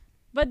stupid.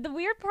 But the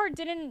weird part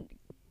didn't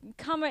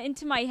come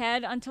into my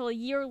head until a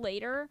year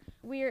later.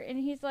 And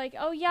he's like,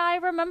 oh yeah, I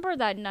remember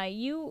that night.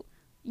 You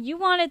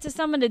wanted to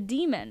summon a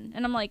demon.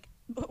 And I'm like,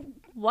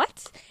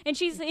 what? And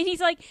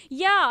he's like,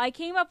 yeah, I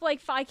came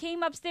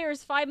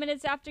upstairs 5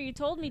 minutes after you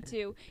told me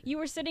to. You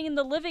were sitting in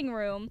the living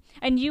room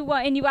and you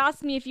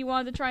asked me if you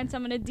wanted to try and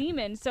summon a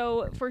demon.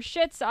 So for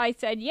shits I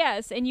said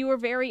yes, and you were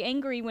very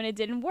angry when it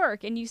didn't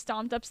work and you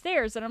stomped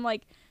upstairs. And I'm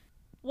like,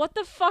 what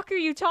the fuck are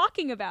you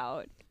talking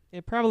about?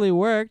 It probably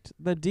worked.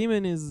 The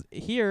demon is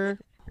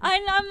here.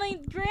 And I'm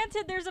like,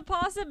 granted, there's a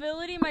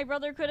possibility my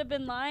brother could have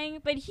been lying,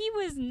 but he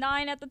was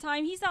 9 at the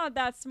time. He's not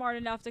that smart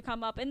enough to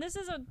come up. And this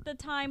is the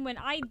time when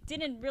I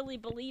didn't really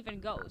believe in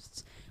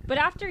ghosts. But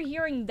after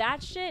hearing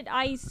that shit,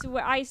 I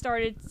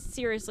started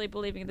seriously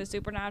believing in the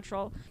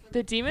supernatural.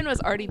 The demon was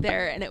already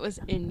there and it was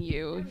in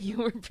you. You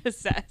were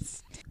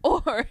possessed.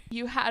 Or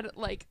you had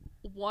like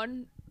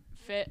one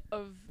fit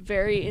of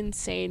very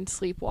insane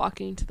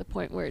sleepwalking to the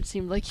point where it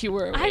seemed like you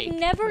were awake. I've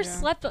never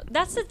slept.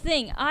 That's the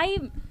thing.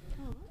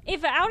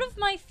 If out of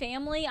my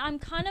family, I'm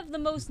kind of the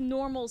most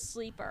normal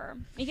sleeper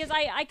because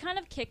I kind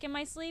of kick in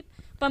my sleep.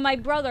 But my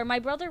brother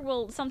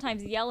will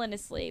sometimes yell in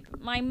his sleep.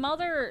 My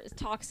mother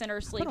talks in her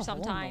sleep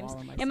sometimes,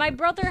 and my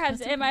brother has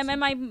and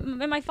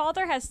my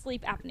father has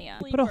sleep apnea.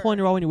 Put a hole in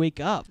your wall when you wake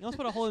up. You also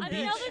put a hole in the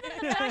beach.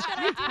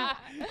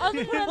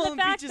 Other than the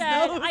fact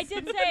that I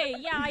did say,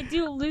 yeah, I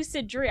do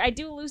lucid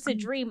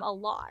dream a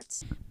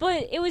lot.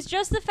 But it was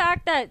just the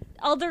fact that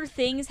other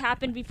things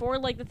happened before,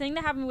 like the thing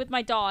that happened with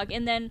my dog,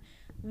 and then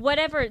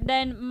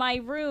then my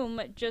room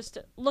just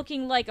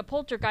looking like a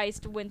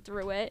poltergeist went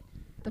through it.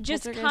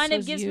 Just kind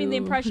of gives me the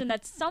impression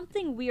that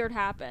something weird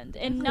happened,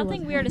 and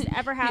nothing weird has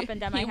ever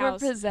happened at my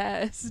house. You were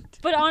possessed.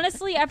 But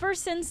honestly, ever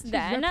since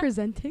then,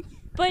 representing.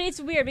 But it's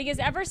weird because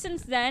ever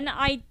since then,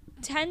 I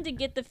tend to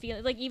get the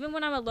feeling, like even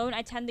when I'm alone,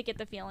 I tend to get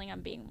the feeling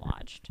I'm being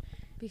watched.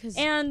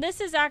 And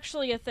this is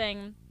actually a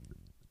thing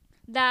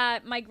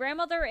that my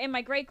grandmother and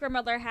my great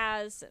grandmother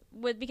has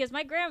because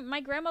my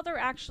grandmother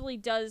actually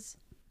does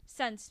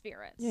sense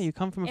spirits. Yeah, you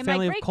come from a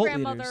family of cult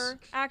leaders. My great-grandmother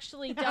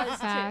actually does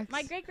too.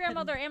 My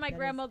great-grandmother and my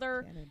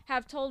grandmother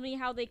have told me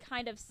how they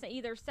kind of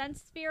either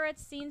sense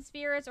spirits, seen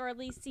spirits, or at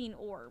least seen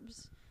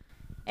orbs.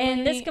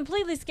 And this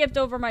completely skipped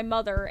over my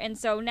mother, and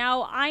so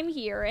now I'm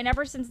here, and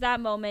ever since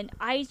that moment,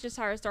 I just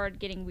started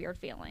getting weird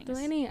feelings.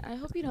 Delaney, I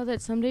hope you know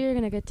that someday you're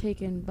gonna get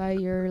taken by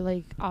your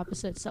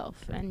opposite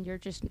self, and you're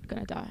just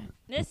gonna die.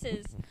 This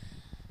is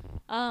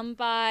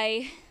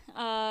by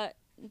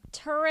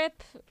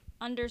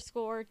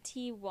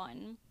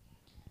Turip_T1.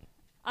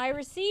 I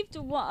received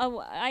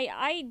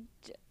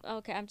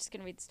okay, I'm just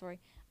gonna read the story.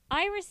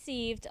 I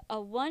received a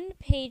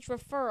 1-page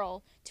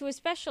referral to a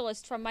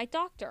specialist from my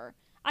doctor.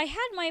 I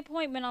had my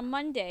appointment on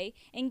Monday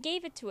and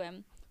gave it to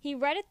him. He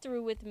read it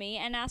through with me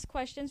and asked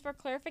questions for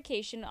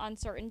clarification on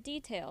certain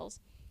details.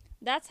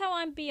 That's how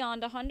I'm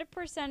beyond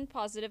 100%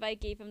 positive I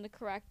gave him the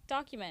correct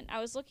document.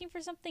 I was looking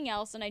for something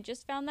else and I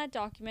just found that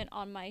document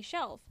on my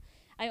shelf.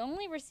 I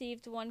only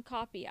received one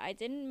copy. I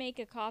didn't make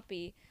a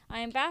copy. I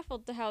am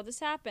baffled to how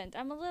this happened.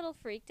 I'm a little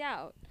freaked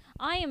out.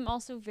 I am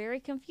also very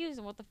confused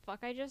on what the fuck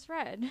I just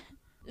read.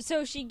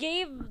 So she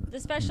gave the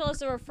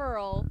specialist a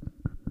referral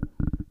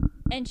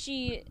and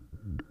she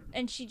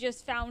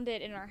just found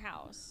it in her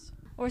house.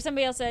 Or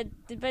somebody else said,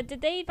 but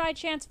did they by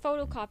chance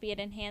photocopy it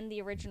and hand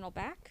the original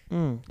back?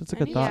 That's a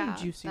good I thought. mean, Yeah,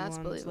 juicy that's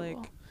ones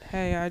believable. like,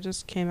 hey, I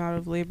just came out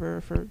of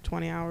labor for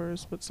 20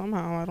 hours, but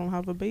somehow I don't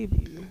have a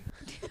baby.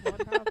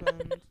 What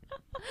happened?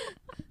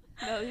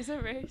 No, these are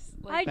very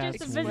I That's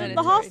just weird. visited If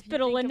the you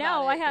hospital and think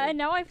now about I it,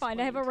 now I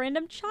find I have a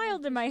random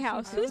child in my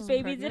house. Whose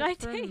baby did I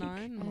take?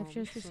 I have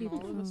just received the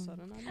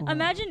phone.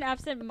 Imagine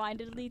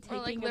absent-mindedly Or,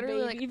 like, taking a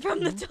literally, baby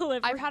from the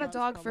delivery. I've had a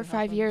dog for probably 5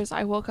 happened. years.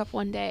 I woke up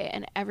one day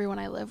and everyone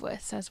I live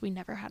with says we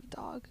never had a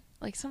dog.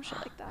 Like some shit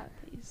like that,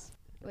 please.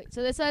 Wait,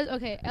 so this says,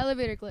 okay,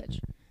 elevator glitch.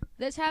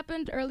 This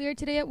happened earlier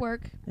today at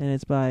work. And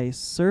it's by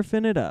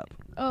surfing it up.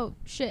 Oh,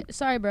 shit.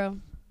 Sorry, bro.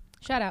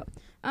 Shout out.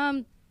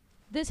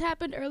 This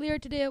happened earlier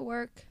today at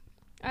work.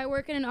 I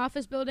work in an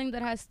office building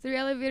that has 3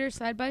 elevators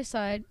side by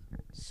side.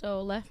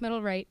 So left,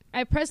 middle, right.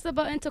 I press the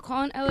button to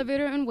call an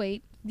elevator and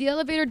wait. The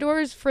elevator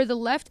doors for the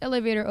left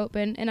elevator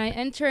open, and I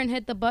enter and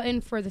hit the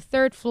button for the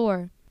 3rd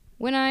floor.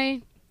 When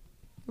I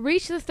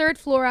reach the 3rd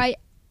floor, I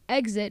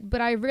exit,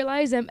 but I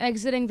realize I'm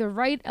exiting the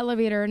right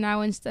elevator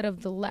now instead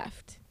of the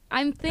left.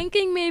 I'm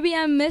thinking maybe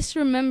I'm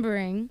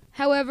misremembering.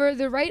 However,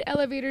 the right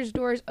elevator's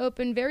doors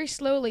open very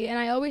slowly, and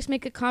I always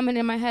make a comment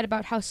in my head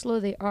about how slow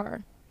they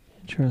are.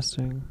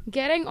 Interesting.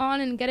 Getting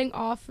on and getting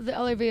off the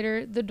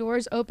elevator, the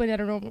doors open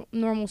at a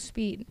normal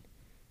speed.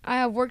 I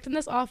have worked in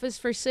this office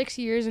for 6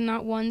 years and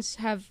not once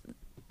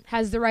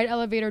has the right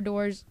elevator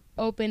doors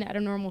open at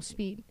a normal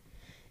speed.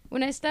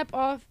 When I step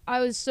off, I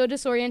was so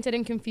disoriented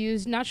and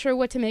confused, not sure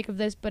what to make of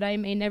this, but I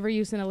may never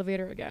use an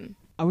elevator again.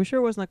 Are we sure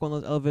it wasn't like one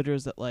of those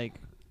elevators that like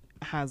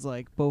has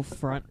like both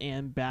front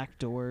and back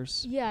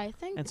doors? Yeah, I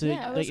think. And so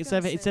yeah, like,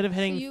 instead of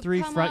hitting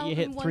 3 front, you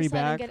hit 3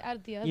 back. Get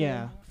out the other.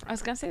 Yeah. I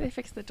was gonna say they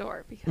fixed the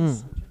door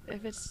because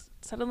if it's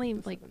suddenly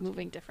like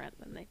moving different,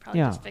 then they probably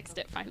Yeah. just fixed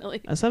it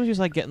finally. And sometimes you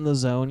just like get in the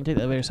zone. You take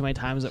the elevator so many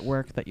times at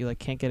work that you like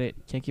can't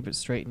keep it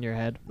straight in your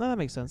head. No, that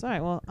makes sense. All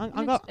right, well,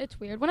 I'll go.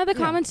 It's weird. One of the Yeah.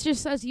 comments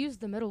just says use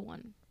the middle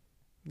one.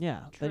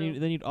 Yeah, then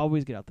True. you'd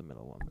always get out the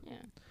middle one. Yeah.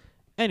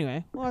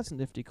 Anyway, well, that's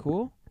nifty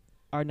cool.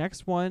 Our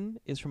next one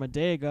is from a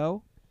day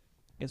ago.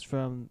 It's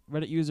from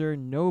Reddit user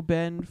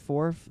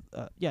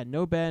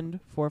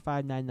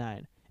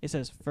NoBend4599. It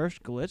says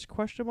first glitch ?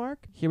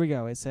 Here we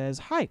go. It says,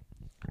 "Hi,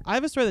 I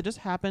have a story that just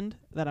happened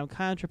that I'm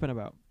kind of tripping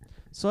about.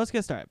 So let's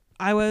get started.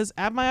 I was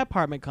at my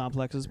apartment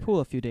complex's pool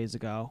a few days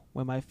ago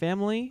when my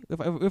family,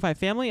 with my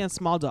family and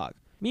small dog.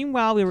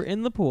 Meanwhile, we were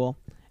in the pool,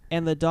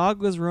 and the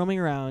dog was roaming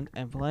around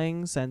and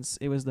playing since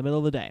it was the middle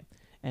of the day,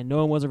 and no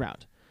one was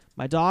around.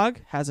 My dog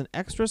has an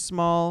extra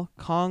small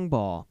Kong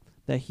ball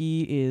that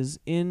he is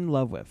in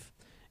love with.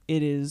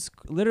 It is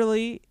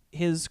literally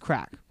his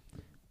crack.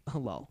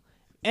 Lol.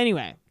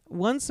 Anyway,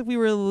 once we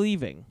were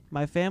leaving,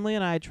 my family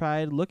and I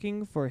tried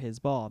looking for his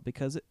ball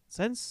because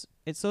since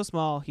it's so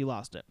small, he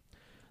lost it.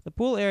 The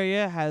pool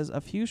area has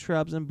a few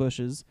shrubs and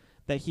bushes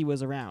that he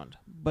was around,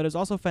 but it's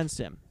also fenced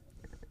in.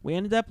 We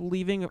ended up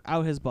leaving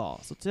out his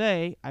ball. So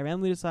today, I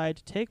randomly decided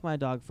to take my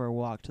dog for a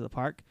walk to the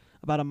park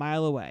about a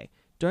mile away.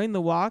 During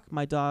the walk,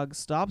 my dog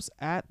stops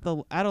at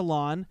a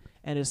lawn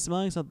and is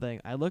smelling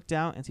something. I look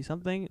down and see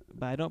something,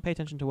 but I don't pay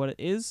attention to what it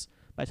is.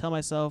 But I tell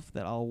myself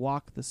that I'll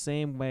walk the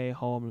same way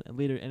home and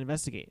later and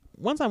investigate.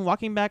 Once I'm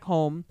walking back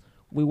home,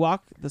 we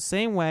walk the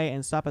same way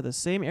and stop at the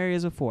same area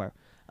as before.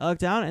 I look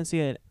down and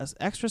see an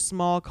extra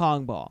small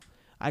Kong ball.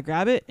 I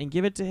grab it and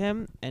give it to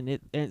him, and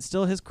it's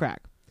still his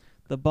crack.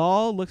 The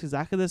ball looks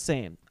exactly the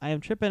same. I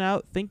am tripping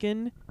out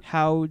thinking,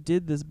 how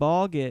did this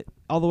ball get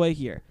all the way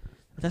here?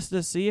 I tested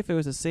to see if it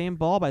was the same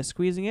ball by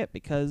squeezing it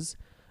because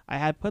I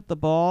had put the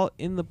ball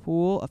in the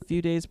pool a few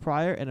days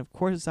prior, and of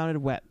course it sounded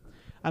wet.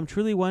 I'm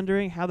truly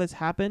wondering how this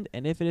happened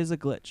and if it is a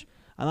glitch.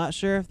 I'm not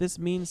sure if this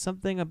means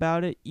something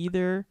about it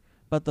either,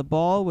 but the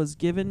ball was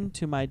given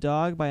to my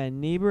dog by a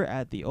neighbor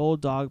at the old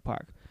dog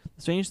park.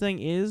 The strange thing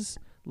is,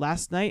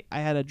 last night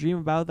I had a dream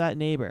about that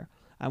neighbor.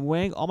 I'm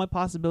weighing all my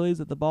possibilities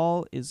that the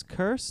ball is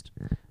cursed.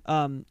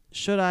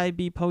 Should I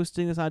be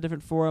posting this on a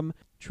different forum?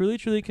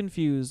 Truly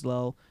confused,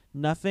 lol.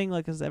 Nothing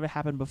like this has ever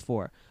happened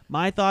before.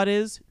 My thought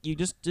is, you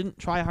just didn't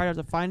try hard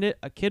enough to find it.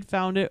 A kid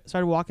found it,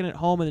 started walking it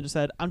home, and then just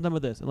said, I'm done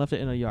with this, and left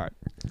it in a yard.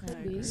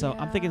 Could be. So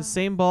I'm thinking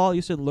same ball, you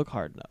just didn't look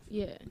hard enough.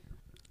 Yeah.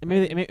 And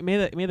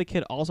maybe the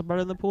kid also brought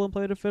it in the pool and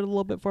played with it a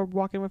little bit before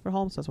walking with it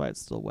home, so that's why it's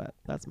still wet.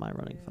 That's my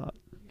running thought.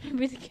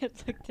 Maybe the kid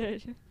looked at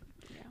it.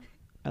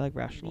 I like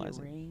Maybe it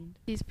rationalizing. rained.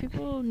 These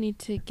people need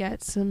to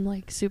get some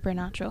like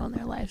supernatural in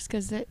their lives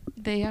because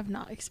they have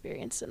not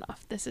experienced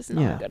enough. This is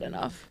not Yeah. good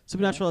enough.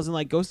 Supernatural as in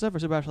like ghost stuff, or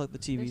supernatural like the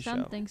TV There's show.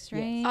 something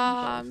strange.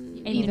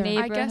 In Either.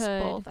 I guess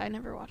Neighborhood. both. I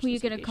never watched. Who the you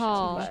gonna TV show,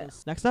 call?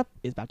 but- Next up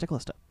is back to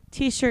Callista.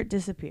 T-shirt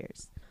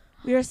disappears.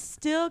 We are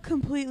still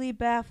completely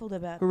baffled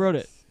about Who wrote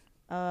it?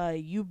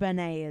 You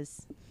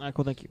Benes. All right,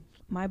 cool. Thank you.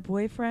 My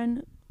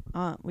boyfriend,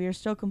 we are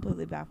still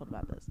completely baffled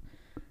about this.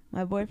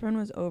 My boyfriend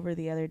was over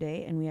the other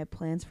day and we had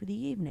plans for the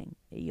evening.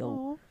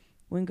 Yo.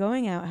 When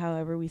going out,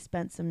 however, we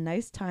spent some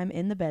nice time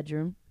in the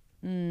bedroom.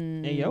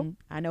 Ayo.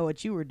 I know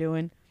what you were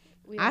doing.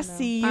 We I don't know.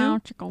 see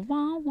you.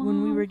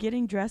 When we were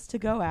getting dressed to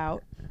go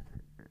out,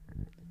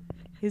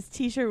 his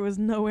T-shirt was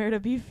nowhere to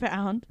be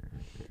found.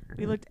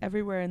 We looked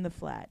everywhere in the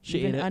flat, She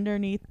even ate it.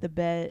 underneath the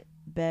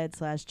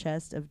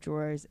bed/chest of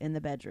drawers in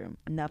the bedroom.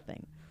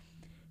 Nothing.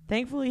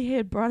 Thankfully, he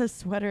had brought a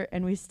sweater,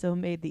 and we still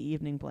made the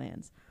evening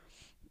plans.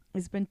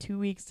 It's been 2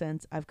 weeks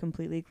since I've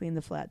completely cleaned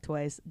the flat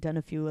twice, done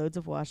a few loads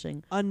of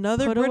washing,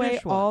 Another put British away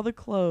one. all the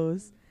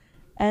clothes,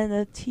 and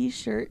the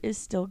T-shirt is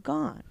still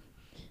gone.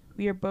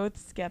 We are both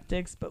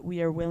skeptics, but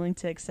we are willing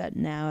to accept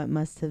now it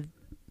must have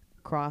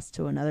crossed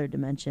to another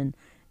dimension,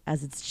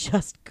 as it's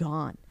just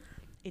gone.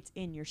 It's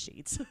in your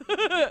sheets.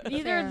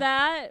 Either Fair.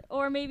 that,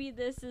 or maybe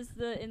this is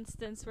the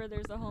instance where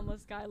there's a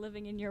homeless guy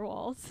living in your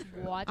walls.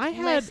 What? I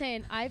had-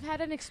 Listen, I've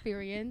had an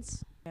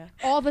experience Yeah.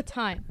 all the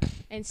time.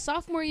 In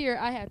sophomore year,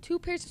 I had 2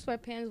 pairs of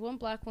sweatpants, one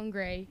black, one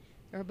gray.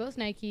 They were both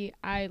Nike.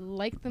 I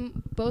liked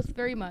them both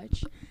very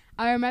much.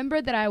 I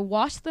remember that I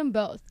washed them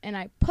both, and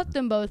I put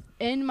them both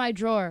in my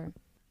drawer.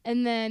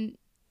 And then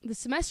the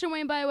semester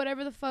went by,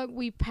 whatever the fuck.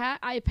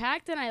 I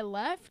packed and I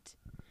left.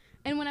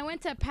 And when I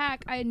went to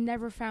pack, I had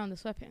never found the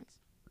sweatpants.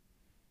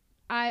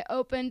 I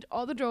opened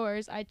all the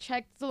drawers. I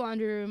checked the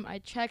laundry room. I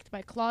checked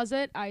my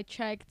closet. I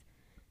checked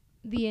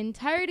the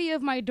entirety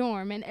of my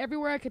dorm and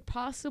everywhere I could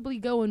possibly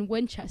go in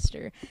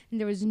Winchester.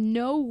 And there was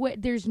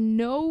there's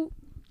no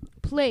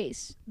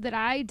place that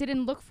I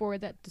didn't look for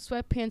that the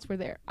sweatpants were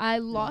there. I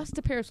lost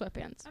a pair of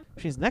sweatpants.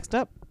 Which means next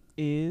up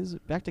is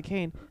back to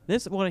Kane.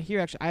 This one here,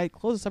 actually, I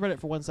closed the subreddit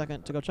for 1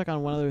 second to go check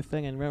on one other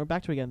thing, and we're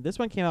back to it again. This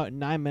one came out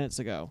 9 minutes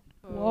ago.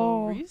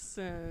 Oh,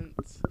 recent.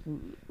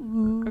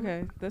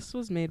 Okay, this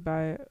was made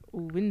by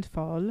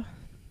Windfall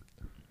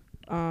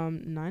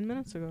 9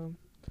 minutes ago.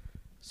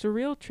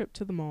 Surreal trip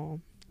to the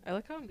mall. I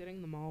like how I'm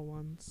getting the mall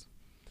ones.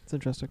 It's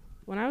interesting.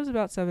 When I was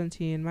about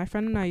 17, my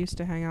friend and I used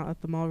to hang out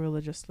at the mall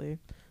religiously,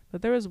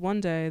 but there was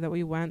one day that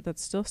we went that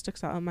still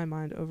sticks out in my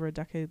mind over a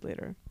decade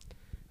later.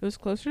 It was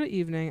closer to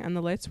evening, and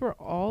the lights were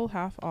all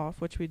half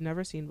off, which we'd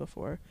never seen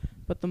before,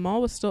 but the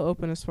mall was still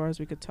open as far as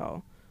we could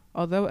tell,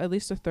 although at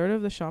least a third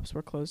of the shops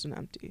were closed and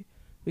empty.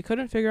 We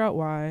couldn't figure out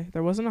why.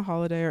 There wasn't a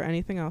holiday or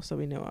anything else that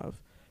we knew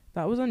of.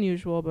 That was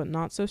unusual, but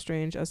not so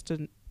strange as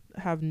to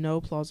have no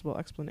plausible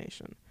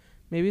explanation.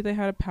 Maybe they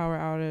had a power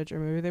outage, or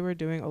maybe they were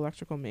doing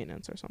electrical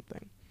maintenance or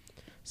something.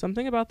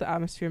 Something about the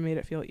atmosphere made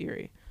it feel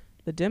eerie.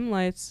 The dim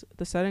lights,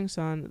 the setting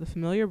sun, the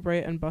familiar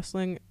bright and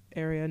bustling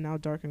area now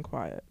dark and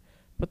quiet.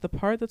 But the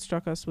part that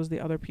struck us was the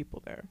other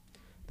people there.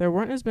 There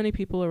weren't as many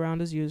people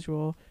around as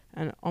usual,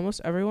 and almost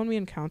everyone we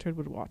encountered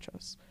would watch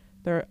us.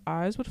 Their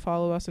eyes would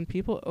follow us, and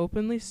people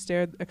openly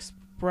stared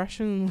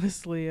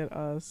expressionlessly at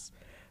us.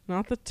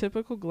 Not the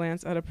typical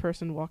glance at a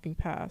person walking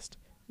past.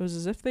 It was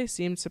as if they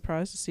seemed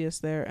surprised to see us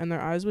there, and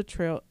their eyes would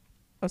trail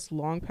us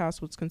long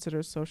past what's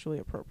considered socially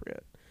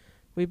appropriate.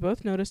 We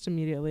both noticed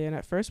immediately, and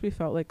at first we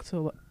felt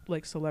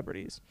like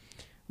celebrities.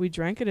 We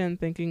drank it in,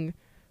 thinking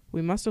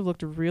we must have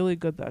looked really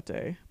good that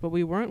day, but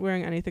we weren't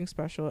wearing anything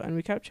special, and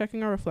we kept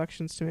checking our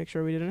reflections to make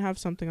sure we didn't have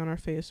something on our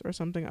face or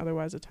something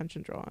otherwise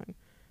attention-drawing.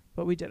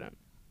 But we didn't.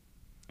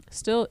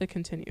 Still, it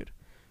continued.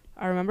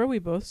 I remember we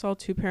both saw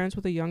 2 parents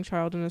with a young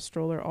child in a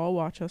stroller all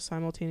watch us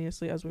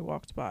simultaneously as we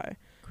walked by.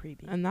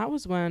 Creepy. And that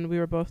was when we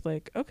were both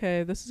like,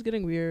 okay, this is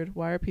getting weird.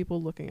 Why are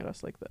people looking at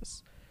us like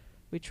this?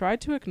 We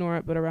tried to ignore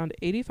it, but around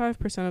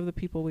 85% of the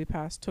people we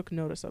passed took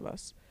notice of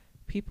us.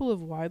 People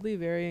of widely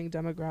varying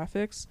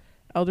demographics,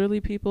 elderly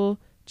people,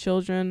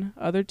 children,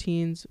 other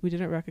teens we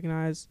didn't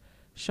recognize,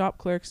 shop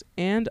clerks,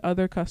 and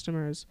other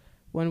customers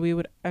when we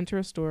would enter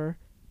a store,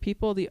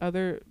 people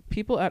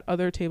at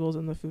other tables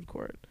in the food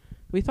court.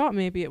 We thought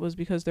maybe it was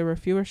because there were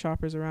fewer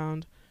shoppers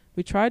around.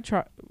 We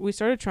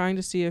started trying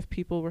to see if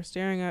people were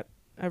staring at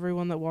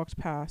everyone that walked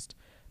past,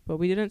 but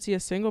we didn't see a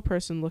single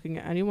person looking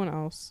at anyone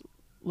else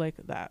like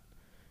that.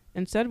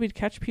 Instead, we'd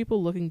catch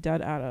people looking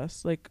dead at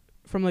us,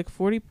 from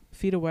 40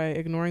 feet away,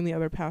 ignoring the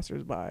other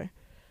passers-by.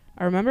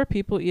 I remember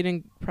people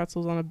eating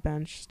pretzels on a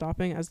bench,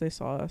 stopping as they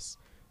saw us,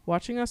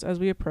 watching us as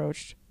we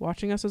approached,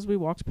 watching us as we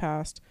walked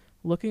past,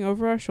 looking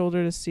over our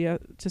shoulder to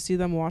see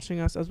them watching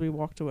us as we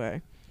walked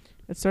away.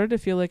 It started to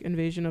feel like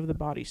Invasion of the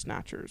Body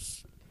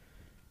Snatchers.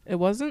 It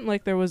wasn't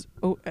like there was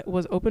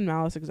open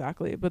malice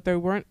exactly, but they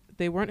weren't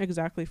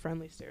exactly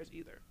friendly stares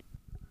either.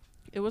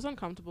 It was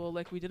uncomfortable,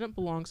 like we didn't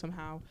belong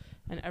somehow,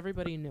 and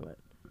everybody knew it.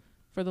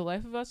 For the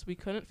life of us, we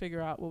couldn't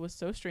figure out what was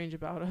so strange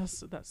about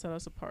us that set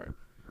us apart.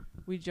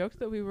 We joked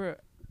that we were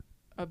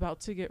about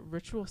to get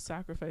ritual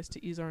sacrifice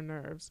to ease our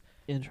nerves.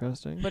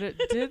 Interesting. But it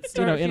did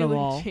start in a feeling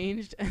mall.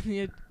 changed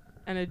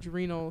and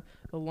adrenal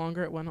the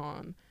longer it went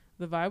on.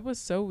 The vibe was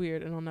so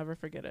weird, and I'll never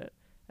forget it.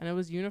 And it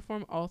was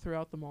uniform all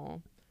throughout the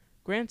mall.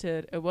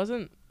 Granted, it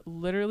wasn't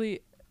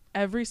literally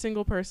every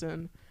single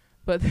person,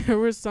 but there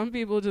were some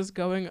people just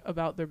going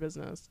about their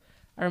business.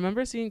 I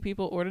remember seeing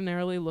people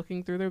ordinarily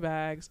looking through their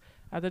bags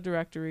at the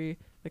directory.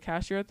 The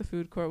cashier at the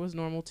food court was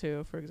normal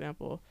too, for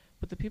example.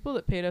 But the people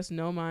that paid us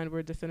no mind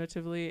were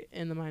definitively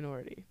in the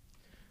minority.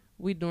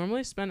 We'd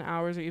normally spend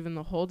hours or even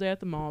the whole day at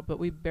the mall, but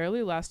we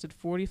barely lasted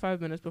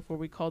 45 minutes before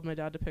we called my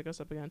dad to pick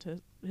us up again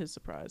to his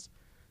surprise.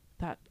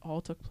 That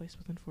all took place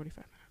within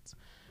 45 minutes.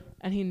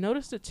 And he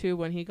noticed it too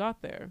when he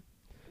got there.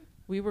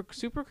 We were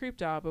super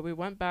creeped out, but we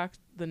went back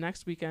the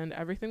next weekend.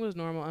 Everything was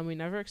normal, and we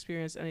never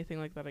experienced anything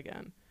like that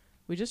again.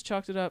 We just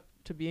chalked it up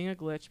to being a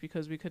glitch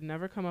because we could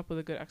never come up with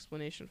a good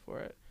explanation for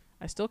it.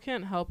 I still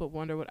can't help but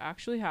wonder what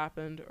actually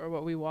happened or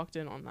what we walked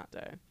in on that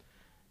day.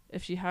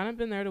 If she hadn't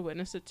been there to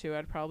witness it too,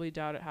 I'd probably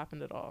doubt it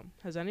happened at all.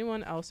 Has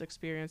anyone else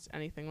experienced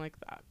anything like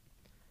that?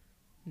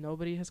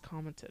 Nobody has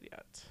commented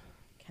yet.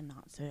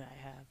 Cannot say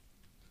I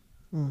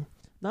have.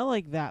 Not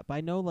like that, but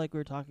I know, like, we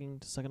were talking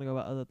just a second ago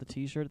about the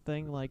T-shirt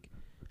thing. Like,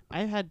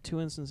 I've had 2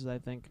 instances, I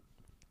think.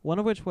 One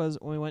of which was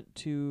when we went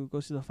to go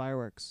see the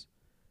fireworks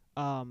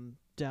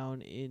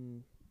down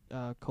in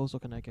coastal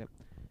Connecticut.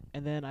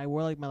 And then I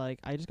wore,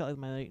 I just got,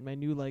 my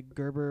new,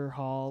 Gerber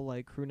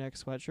Hall, crew neck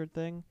sweatshirt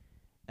thing.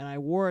 And I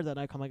wore it that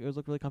night. It was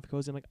really comfy,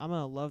 cozy. I'm like, I'm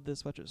going to love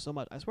this sweatshirt so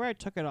much. I swear I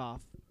took it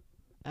off.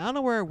 I don't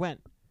know where it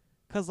went.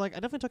 Because, I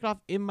definitely took it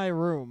off in my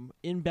room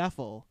in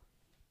Bethel.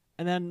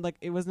 And then,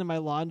 it wasn't in my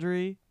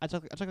laundry. I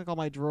checked all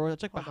my drawers. I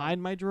checked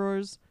behind my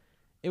drawers.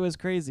 It was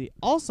crazy.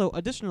 Also,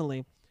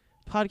 additionally,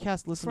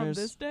 podcast listeners.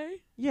 From this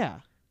day? Yeah.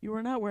 You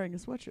were not wearing a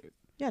sweatshirt.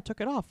 Yeah, I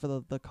took it off for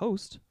the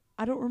coast.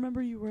 I don't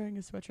remember you wearing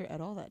a sweatshirt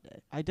at all that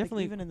day. I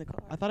definitely. Even in the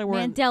car. I thought I wore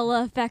it.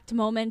 Mandela effect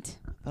moment.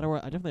 I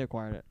definitely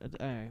acquired it.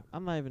 Anyway,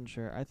 I'm not even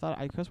sure. I thought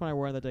I when I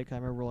wore it that day because I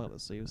remember rolling up the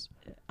sleeves.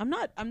 I'm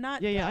not.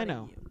 Yeah, I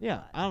know. You,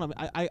 Yeah, I don't know.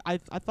 I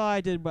thought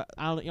I did, but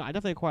I don't. I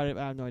definitely acquired it,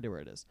 but I have no idea where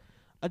it is.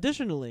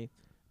 Additionally,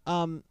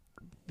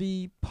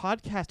 the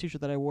podcast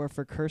T-shirt that I wore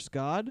for Curse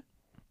God,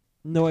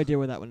 no idea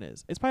where that one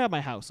is. It's probably at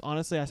my house.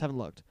 Honestly, I just haven't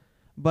looked.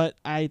 But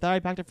I thought I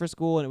packed it for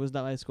school, and it was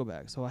not my school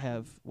bag, so I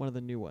have one of the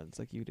new ones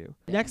like you do.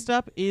 Next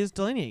up is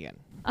Delaney again.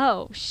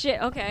 Oh,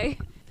 shit, okay.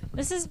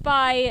 This is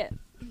by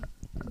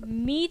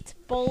Meat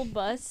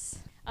Bulbus.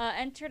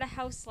 Entered a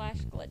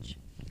house/glitch.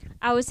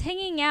 I was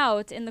hanging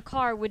out in the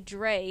car with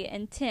Dre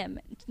and Tim.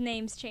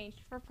 Names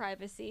changed for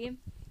privacy.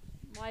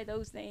 Why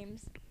those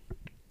names?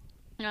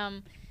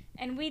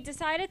 And we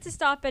decided to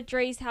stop at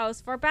Dre's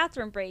house for a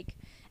bathroom break.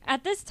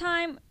 At this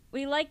time,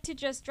 we like to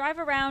just drive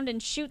around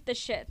and shoot the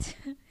shit.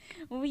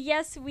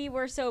 Yes, we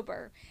were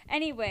sober.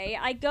 Anyway,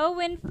 I go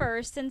in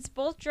first since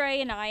both Dre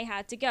and I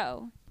had to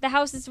go. The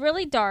house is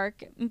really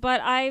dark,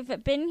 but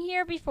I've been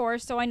here before,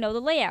 so I know the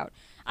layout.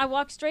 I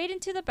walk straight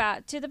into the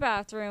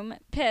bathroom,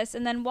 piss,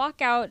 and then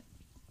walk out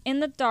in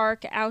the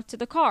dark out to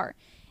the car.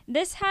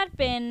 This had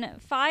been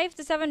 5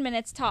 to 7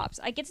 minutes tops.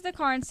 I get to the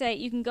car and say,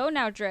 "You can go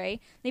now,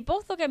 Dre." They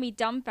both look at me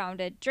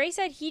dumbfounded. Dre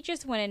said he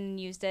just went in and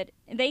used it.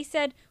 They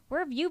said,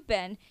 "Where have you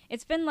been?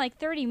 It's been like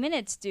 30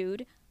 minutes,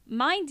 dude."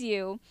 Mind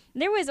you,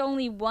 there was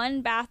only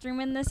one bathroom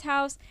in this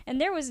house,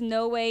 and there was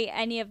no way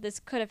any of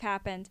this could have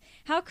happened.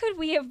 How could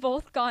we have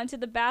both gone to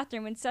the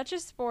bathroom in such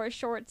a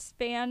short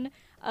span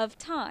of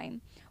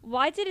time?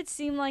 Why did it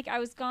seem like I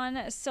was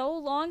gone so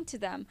long to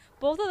them?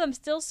 Both of them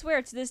still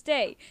swear to this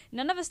day.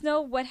 None of us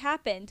know what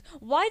happened.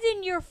 Why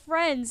didn't your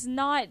friends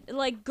not,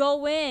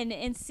 go in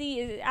and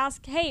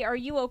ask, "Hey, are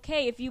you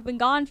okay?" if you've been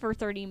gone for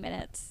 30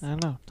 minutes? I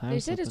don't know. They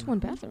said it's one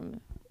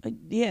bathroom.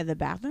 Yeah, the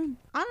bathroom.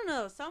 I don't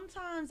know.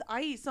 Sometimes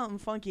I eat something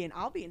funky and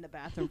I'll be in the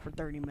bathroom for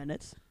 30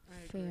 minutes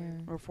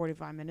Fair. or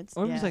 45 minutes.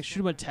 Or yeah. just shoot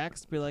him a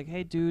text, be like,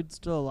 "Hey, dude,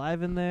 still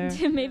alive in there?"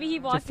 Maybe he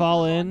walked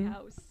fall into the in?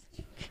 wrong house.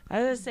 I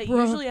was gonna say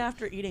Bruh. usually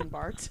after eating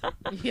Bart's.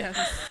 Yes.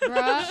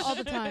 Bruh, all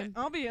the time.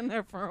 I'll be in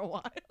there for a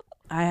while.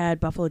 I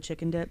had buffalo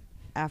chicken dip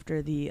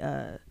after the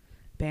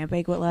band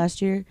banquet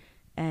last year,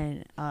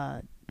 and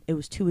it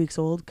was 2 weeks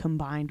old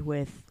combined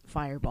with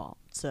Fireball.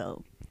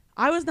 So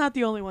I was not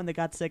the only one that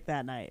got sick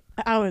that night.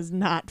 I was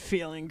not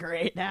feeling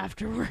great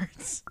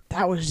afterwards.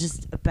 That was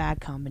just a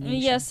bad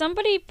combination. Yeah,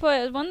 somebody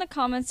put one of the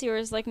comments here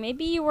is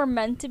maybe you were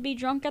meant to be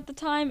drunk at the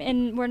time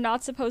and we're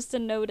not supposed to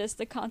notice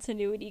the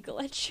continuity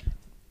glitch.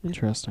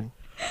 Interesting.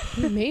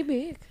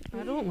 Maybe.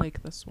 I don't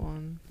like this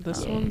one.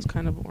 This Yeah. one's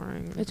kind of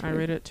boring. It's I weird.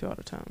 rate it 2 out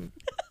of 10.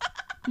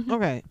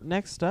 Okay,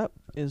 next up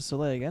is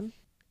Soleil again.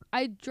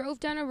 I drove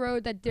down a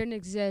road that didn't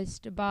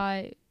exist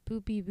by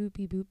boopy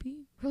boopy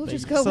boopy. We'll Thank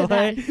just you, go with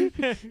Soleil.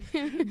 that.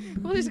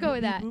 We'll just go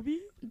with that.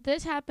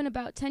 This happened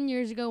about 10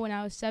 years ago when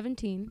I was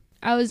 17.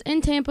 I was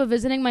in Tampa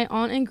visiting my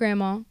aunt and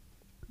grandma.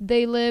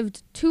 They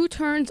lived 2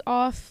 turns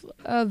off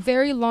a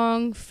very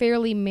long,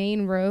 fairly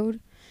main road.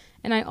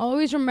 And I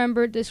always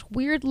remembered this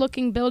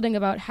weird-looking building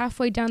about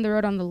halfway down the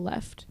road on the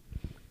left.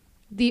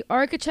 The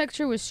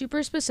architecture was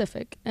super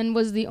specific and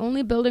was the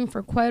only building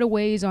for quite a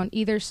ways on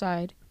either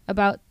side,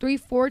 about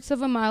 3/4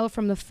 of a mile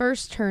from the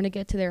first turn to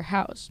get to their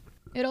house.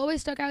 It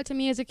always stuck out to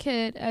me as a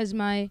kid as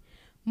my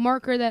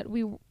marker that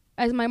we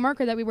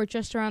were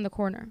just around the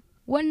corner.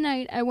 One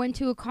night, I went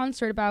to a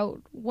concert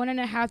about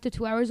 1.5 to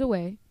 2 hours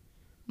away.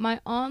 My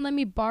aunt let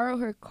me borrow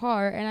her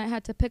car, and I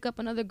had to pick up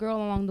another girl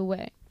along the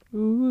way.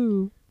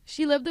 Ooh.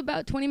 She lived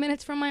about 20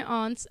 minutes from my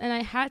aunt's, and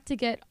I had to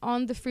get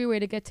on the freeway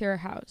to get to her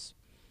house.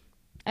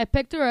 I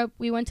picked her up,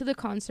 we went to the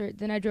concert,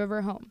 then I drove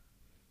her home.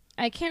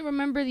 I can't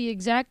remember the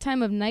exact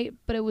time of night,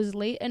 but it was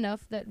late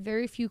enough that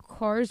very few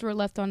cars were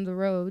left on the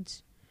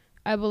roads.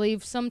 I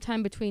believe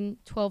sometime between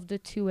 12 to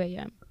 2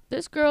 a.m.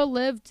 This girl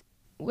lived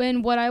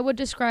in what I would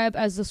describe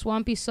as the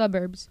swampy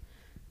suburbs.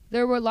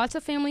 There were lots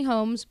of family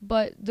homes,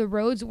 but the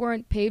roads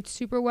weren't paved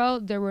super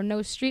well. There were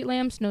no street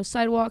lamps, no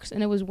sidewalks,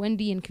 and it was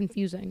windy and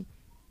confusing.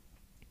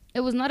 It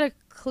was not a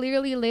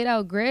clearly laid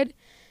out grid,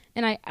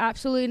 and I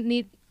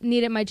absolutely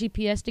needed my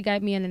GPS to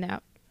guide me in and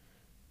out.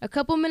 A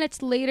couple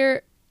minutes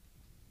later,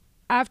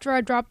 after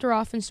I dropped her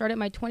off and started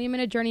my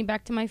 20-minute journey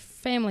back to my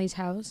family's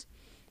house,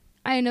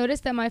 I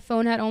noticed that my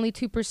phone had only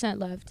 2%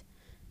 left.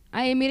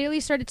 I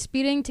immediately started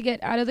speeding to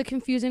get out of the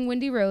confusing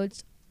windy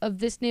roads of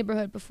this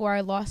neighborhood before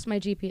I lost my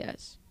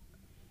GPS.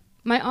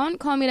 My aunt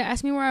called me to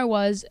ask me where I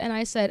was, and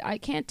I said, I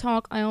can't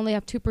talk, I only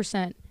have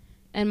 2%,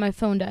 and my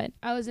phone died.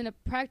 I was in a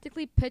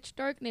practically pitch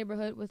dark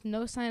neighborhood with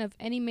no sign of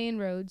any main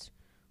roads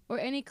or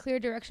any clear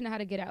direction how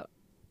to get out.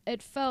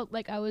 It felt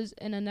like I was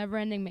in a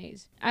never-ending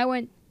maze. I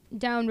went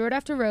down road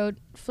after road,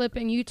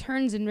 flipping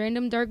U-turns in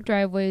random dark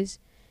driveways,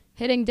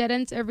 hitting dead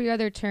ends every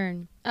other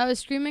turn. I was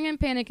screaming and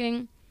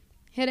panicking,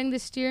 hitting the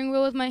steering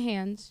wheel with my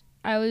hands.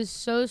 I was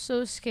so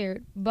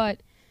scared,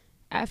 but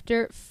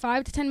after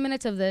 5 to 10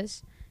 minutes of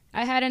this,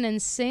 I had an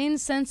insane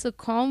sense of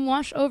calm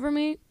wash over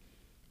me.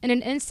 In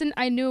an instant,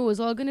 I knew it was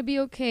all going to be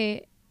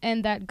okay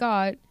and that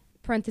God,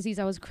 parentheses,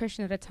 I was a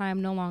Christian at the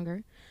time, no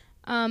longer,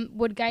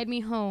 would guide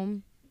me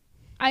home.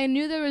 I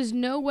knew there was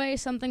no way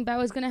something bad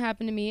was going to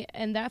happen to me,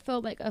 and that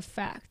felt like a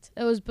fact.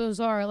 It was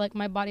bizarre, like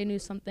my body knew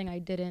something I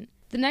didn't.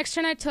 The next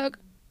turn I took,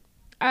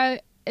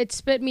 it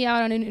spit me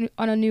out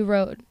on a new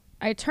road.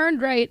 I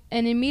turned right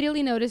and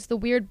immediately noticed the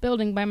weird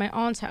building by my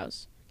aunt's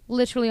house,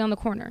 literally on the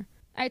corner.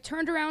 I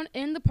turned around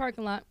in the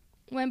parking lot,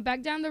 went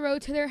back down the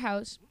road to their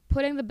house,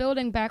 putting the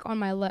building back on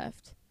my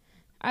left.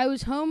 I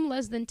was home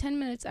less than 10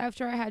 minutes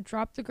after I had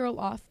dropped the girl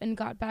off and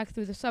got back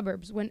through the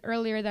suburbs, when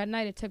earlier that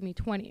night it took me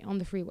 20 on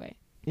the freeway.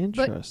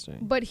 Interesting.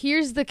 But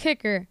here's the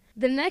kicker.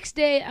 The next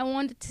day, I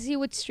wanted to see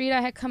which street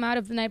I had come out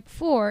of the night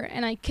before,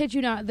 and I kid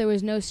you not, there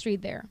was no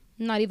street there.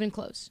 Not even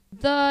close.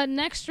 The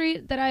next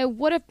street that I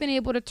would have been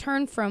able to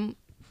turn from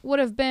would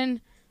have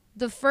been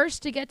the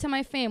first to get to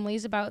my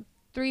family's, about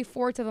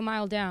 3/4 of a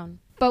mile down.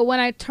 But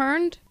when I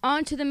turned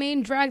onto the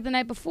main drag the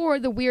night before,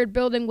 the weird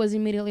building was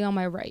immediately on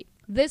my right.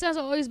 This has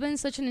always been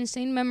such an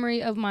insane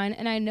memory of mine,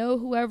 and I know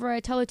whoever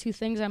I tell it to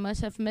thinks I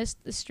must have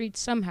missed the street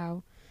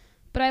somehow.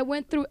 But I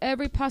went through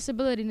every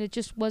possibility and it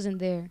just wasn't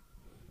there.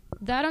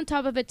 That on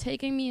top of it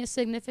taking me a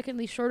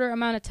significantly shorter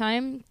amount of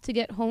time to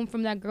get home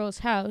from that girl's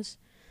house,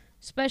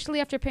 especially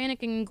after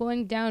panicking and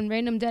going down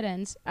random dead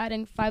ends,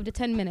 adding 5 to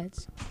 10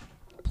 minutes.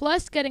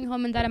 Plus getting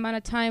home in that amount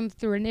of time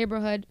through a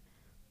neighborhood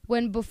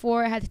when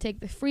before I had to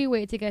take the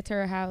freeway to get to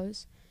her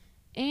house.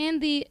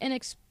 And the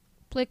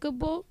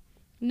inexplicable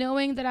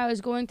knowing that I was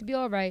going to be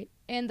alright,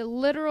 and the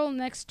literal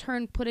next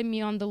turn putting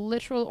me on the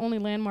literal only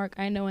landmark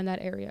I know in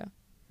that area.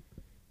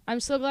 I'm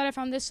so glad I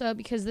found this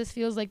because this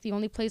feels like the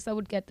only place I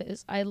would get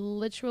this. I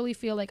literally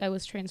feel like I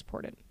was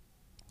transported.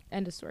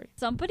 End of story.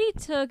 Somebody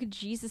took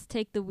Jesus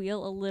Take the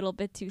Wheel a little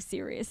bit too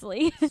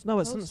seriously. No,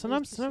 but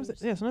sometimes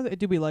it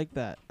do be like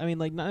that. I mean,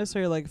 like, not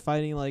necessarily like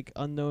fighting like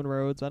unknown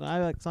roads, but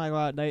I like go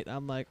out at night.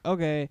 I'm like,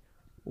 okay,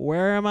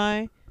 where am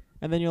I?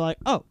 And then you're like,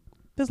 oh,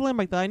 this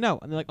landmark that I know.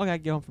 And they're like, okay, I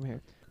can get home from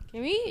here.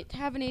 Can we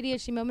have an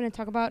ADHD moment and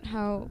talk about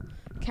how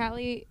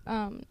Callie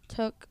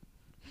took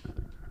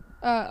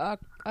a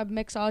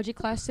mixology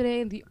class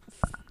today? The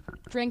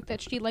drink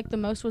that she liked the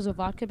most was a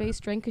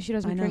vodka-based drink because she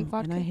doesn't drink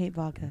vodka. And I hate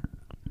vodka.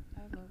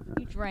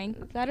 You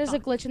drank. That is a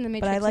glitch in the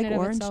matrix. But I like in and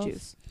of orange itself.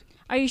 juice.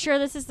 Are you sure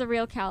this is the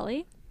real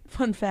Callie?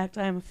 Fun fact,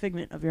 I am a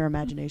figment of your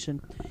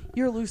imagination.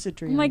 You're lucid Oh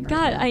dreaming. my right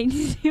god, now. I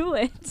knew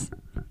it.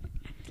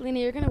 Lena,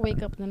 you're going to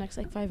wake up in the next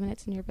 5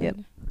 minutes in your bed.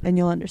 Yep. And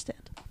you'll understand.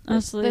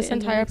 Honestly, This in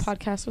the entire next-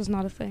 podcast was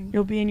not a thing.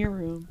 You'll be in your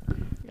room.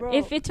 Bro,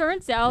 If it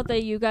turns out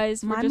that you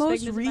guys were My just most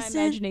figments of my recent-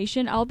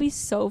 imagination, I'll be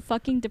so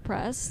fucking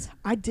depressed.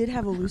 I did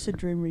have a lucid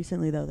dream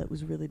recently, though, that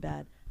was really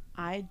bad.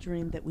 I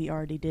dreamed that we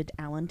already did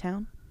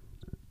Allentown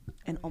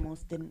and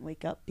almost didn't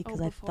wake up because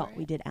I thought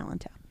we did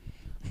Allentown.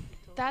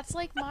 That's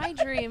like my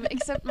dream,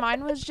 except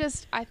mine was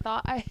just I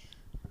thought I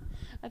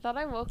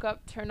woke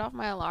up, turned off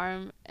my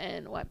alarm,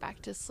 and went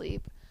back to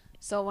sleep.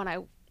 So when I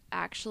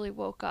actually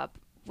woke up,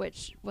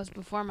 which was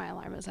before my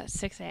alarm, it was at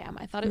 6 a.m.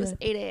 I thought it was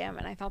 8 a.m.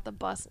 and I thought the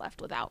bus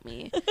left without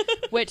me,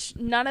 which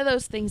none of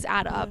those things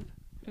add up.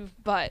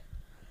 But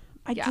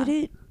I did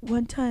it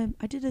one time.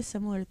 I did a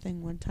similar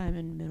thing one time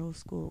in middle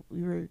school.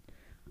 We were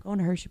going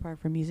to Hershey Park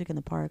for music in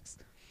the parks.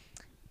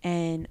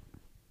 And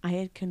I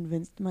had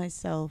convinced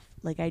myself,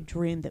 like I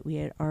dreamed that we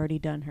had already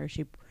done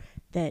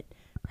that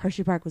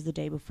Hershey Park was the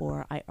day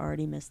before. I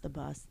already missed the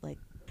bus. Like,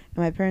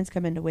 and my parents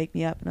come in to wake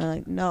me up, and I'm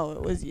like, no,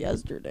 it was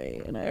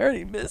yesterday, and I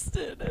already missed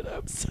it, and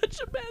I'm such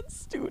a bad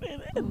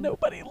student, and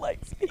nobody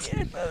likes me.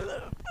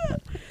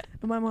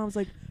 And my mom's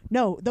like,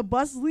 no, the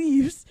bus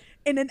leaves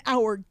in an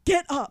hour.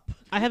 Get up.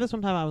 I had this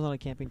one time I was on a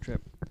camping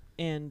trip,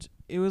 and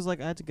it was like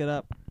I had to get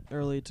up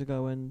early to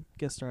go and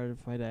get started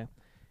for my day.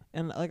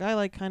 And like I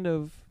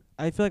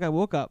feel like I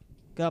woke up,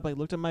 got up, like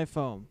looked at my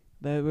phone.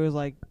 That it was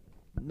like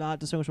not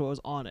distinguishable what was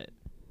on it.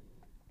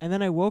 And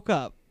then I woke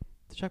up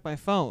to check my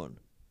phone.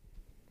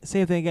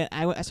 Same thing again.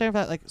 I started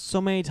that like so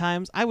many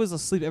times. I was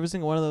asleep every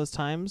single one of those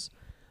times.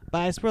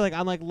 But I swear, like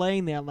I'm like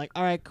laying there. I'm like,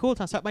 all right, cool.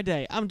 Time to start my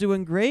day. I'm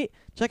doing great.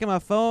 Checking my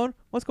phone.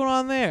 What's going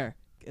on there?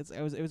 It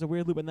was a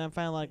weird loop. And then I'm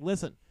finally like,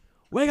 listen,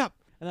 wake up.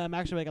 And then I'm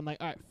actually like, I'm like,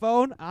 all right,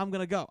 phone. I'm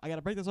gonna go. I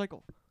gotta break the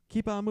cycle.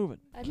 Keep on moving.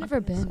 I've never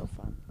been. So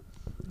fun.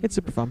 It's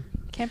super fun.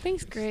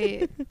 Camping's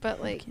great,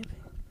 but like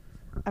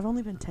I've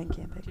only been tent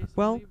camping.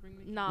 Well,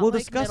 not we'll like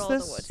discuss middle of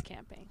this. the woods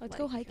camping. Let's Like,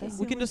 go hiking. That's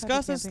We the can only type of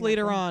discuss this camping I've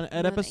later done. on at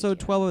No, thank episode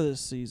you. 12 of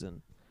this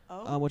season,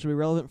 Oh, which will be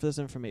relevant for this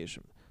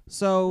information.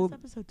 So, what's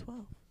episode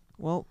 12?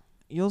 well,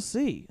 you'll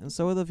see, and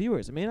so will the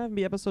viewers. It may not even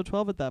be episode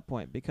 12 at that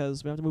point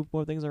because we have to move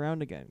more things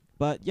around again.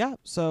 But yeah,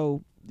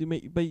 so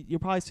you'll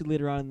probably see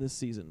later on in this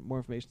season more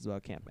information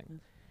about camping.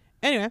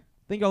 Anyway,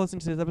 thank you all for listening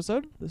to today's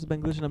episode. This has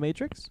been Glitch in the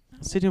Matrix.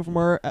 Stay tuned for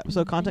more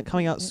episode content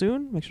coming out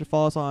soon. Make sure to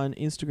follow us on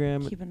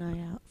Instagram. Keep an eye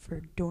out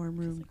for dorm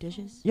room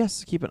dishes.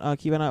 Yes, keep an eye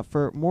out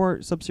for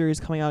more sub-series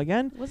coming out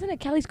again. Wasn't it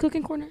Callie's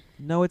Cooking Corner?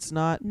 No, it's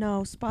not.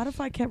 No,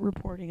 Spotify kept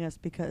reporting us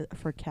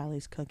for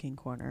Callie's Cooking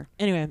Corner.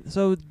 Anyway,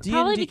 so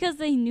Probably D&D. because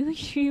they knew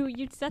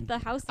you'd set the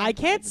house on I fire,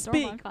 can't the dorm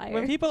on speak fire.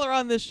 when people are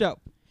on this show.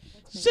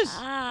 Shush!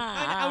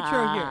 An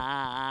outro here.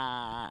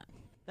 Ah.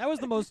 That was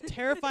the most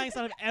terrifying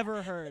sound I've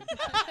ever heard.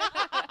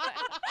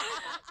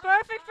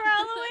 Perfect for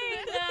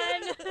Halloween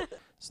then.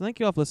 So thank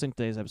you all for listening to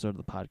today's episode of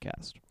the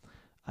podcast.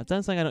 I've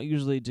done something I don't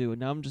usually do, and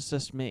now I'm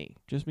just me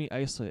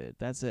isolated.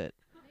 That's it.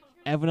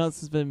 Everyone else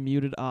has been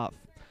muted off.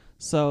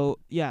 So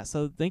yeah,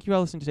 so thank you all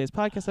for listening to today's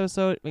podcast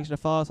episode. Make sure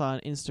to follow us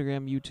on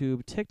Instagram,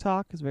 YouTube,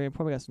 TikTok. It's very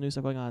important. We got some new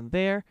stuff going on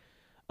there.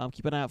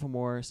 Keep an eye out for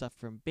more stuff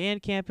from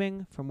band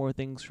camping, for more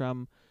things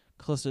from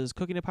Callista's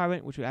cooking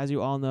department, which, as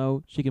you all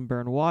know, she can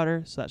burn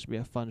water, so that should be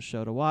a fun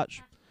show to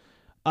watch.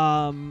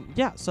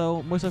 Yeah,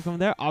 so more stuff from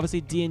there.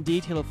 Obviously, D&D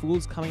Tale of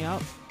Fools coming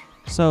out.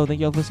 So thank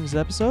you all for listening to this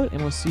episode,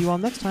 and we'll see you all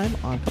next time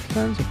on Couple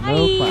Turns with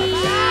No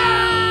Claps.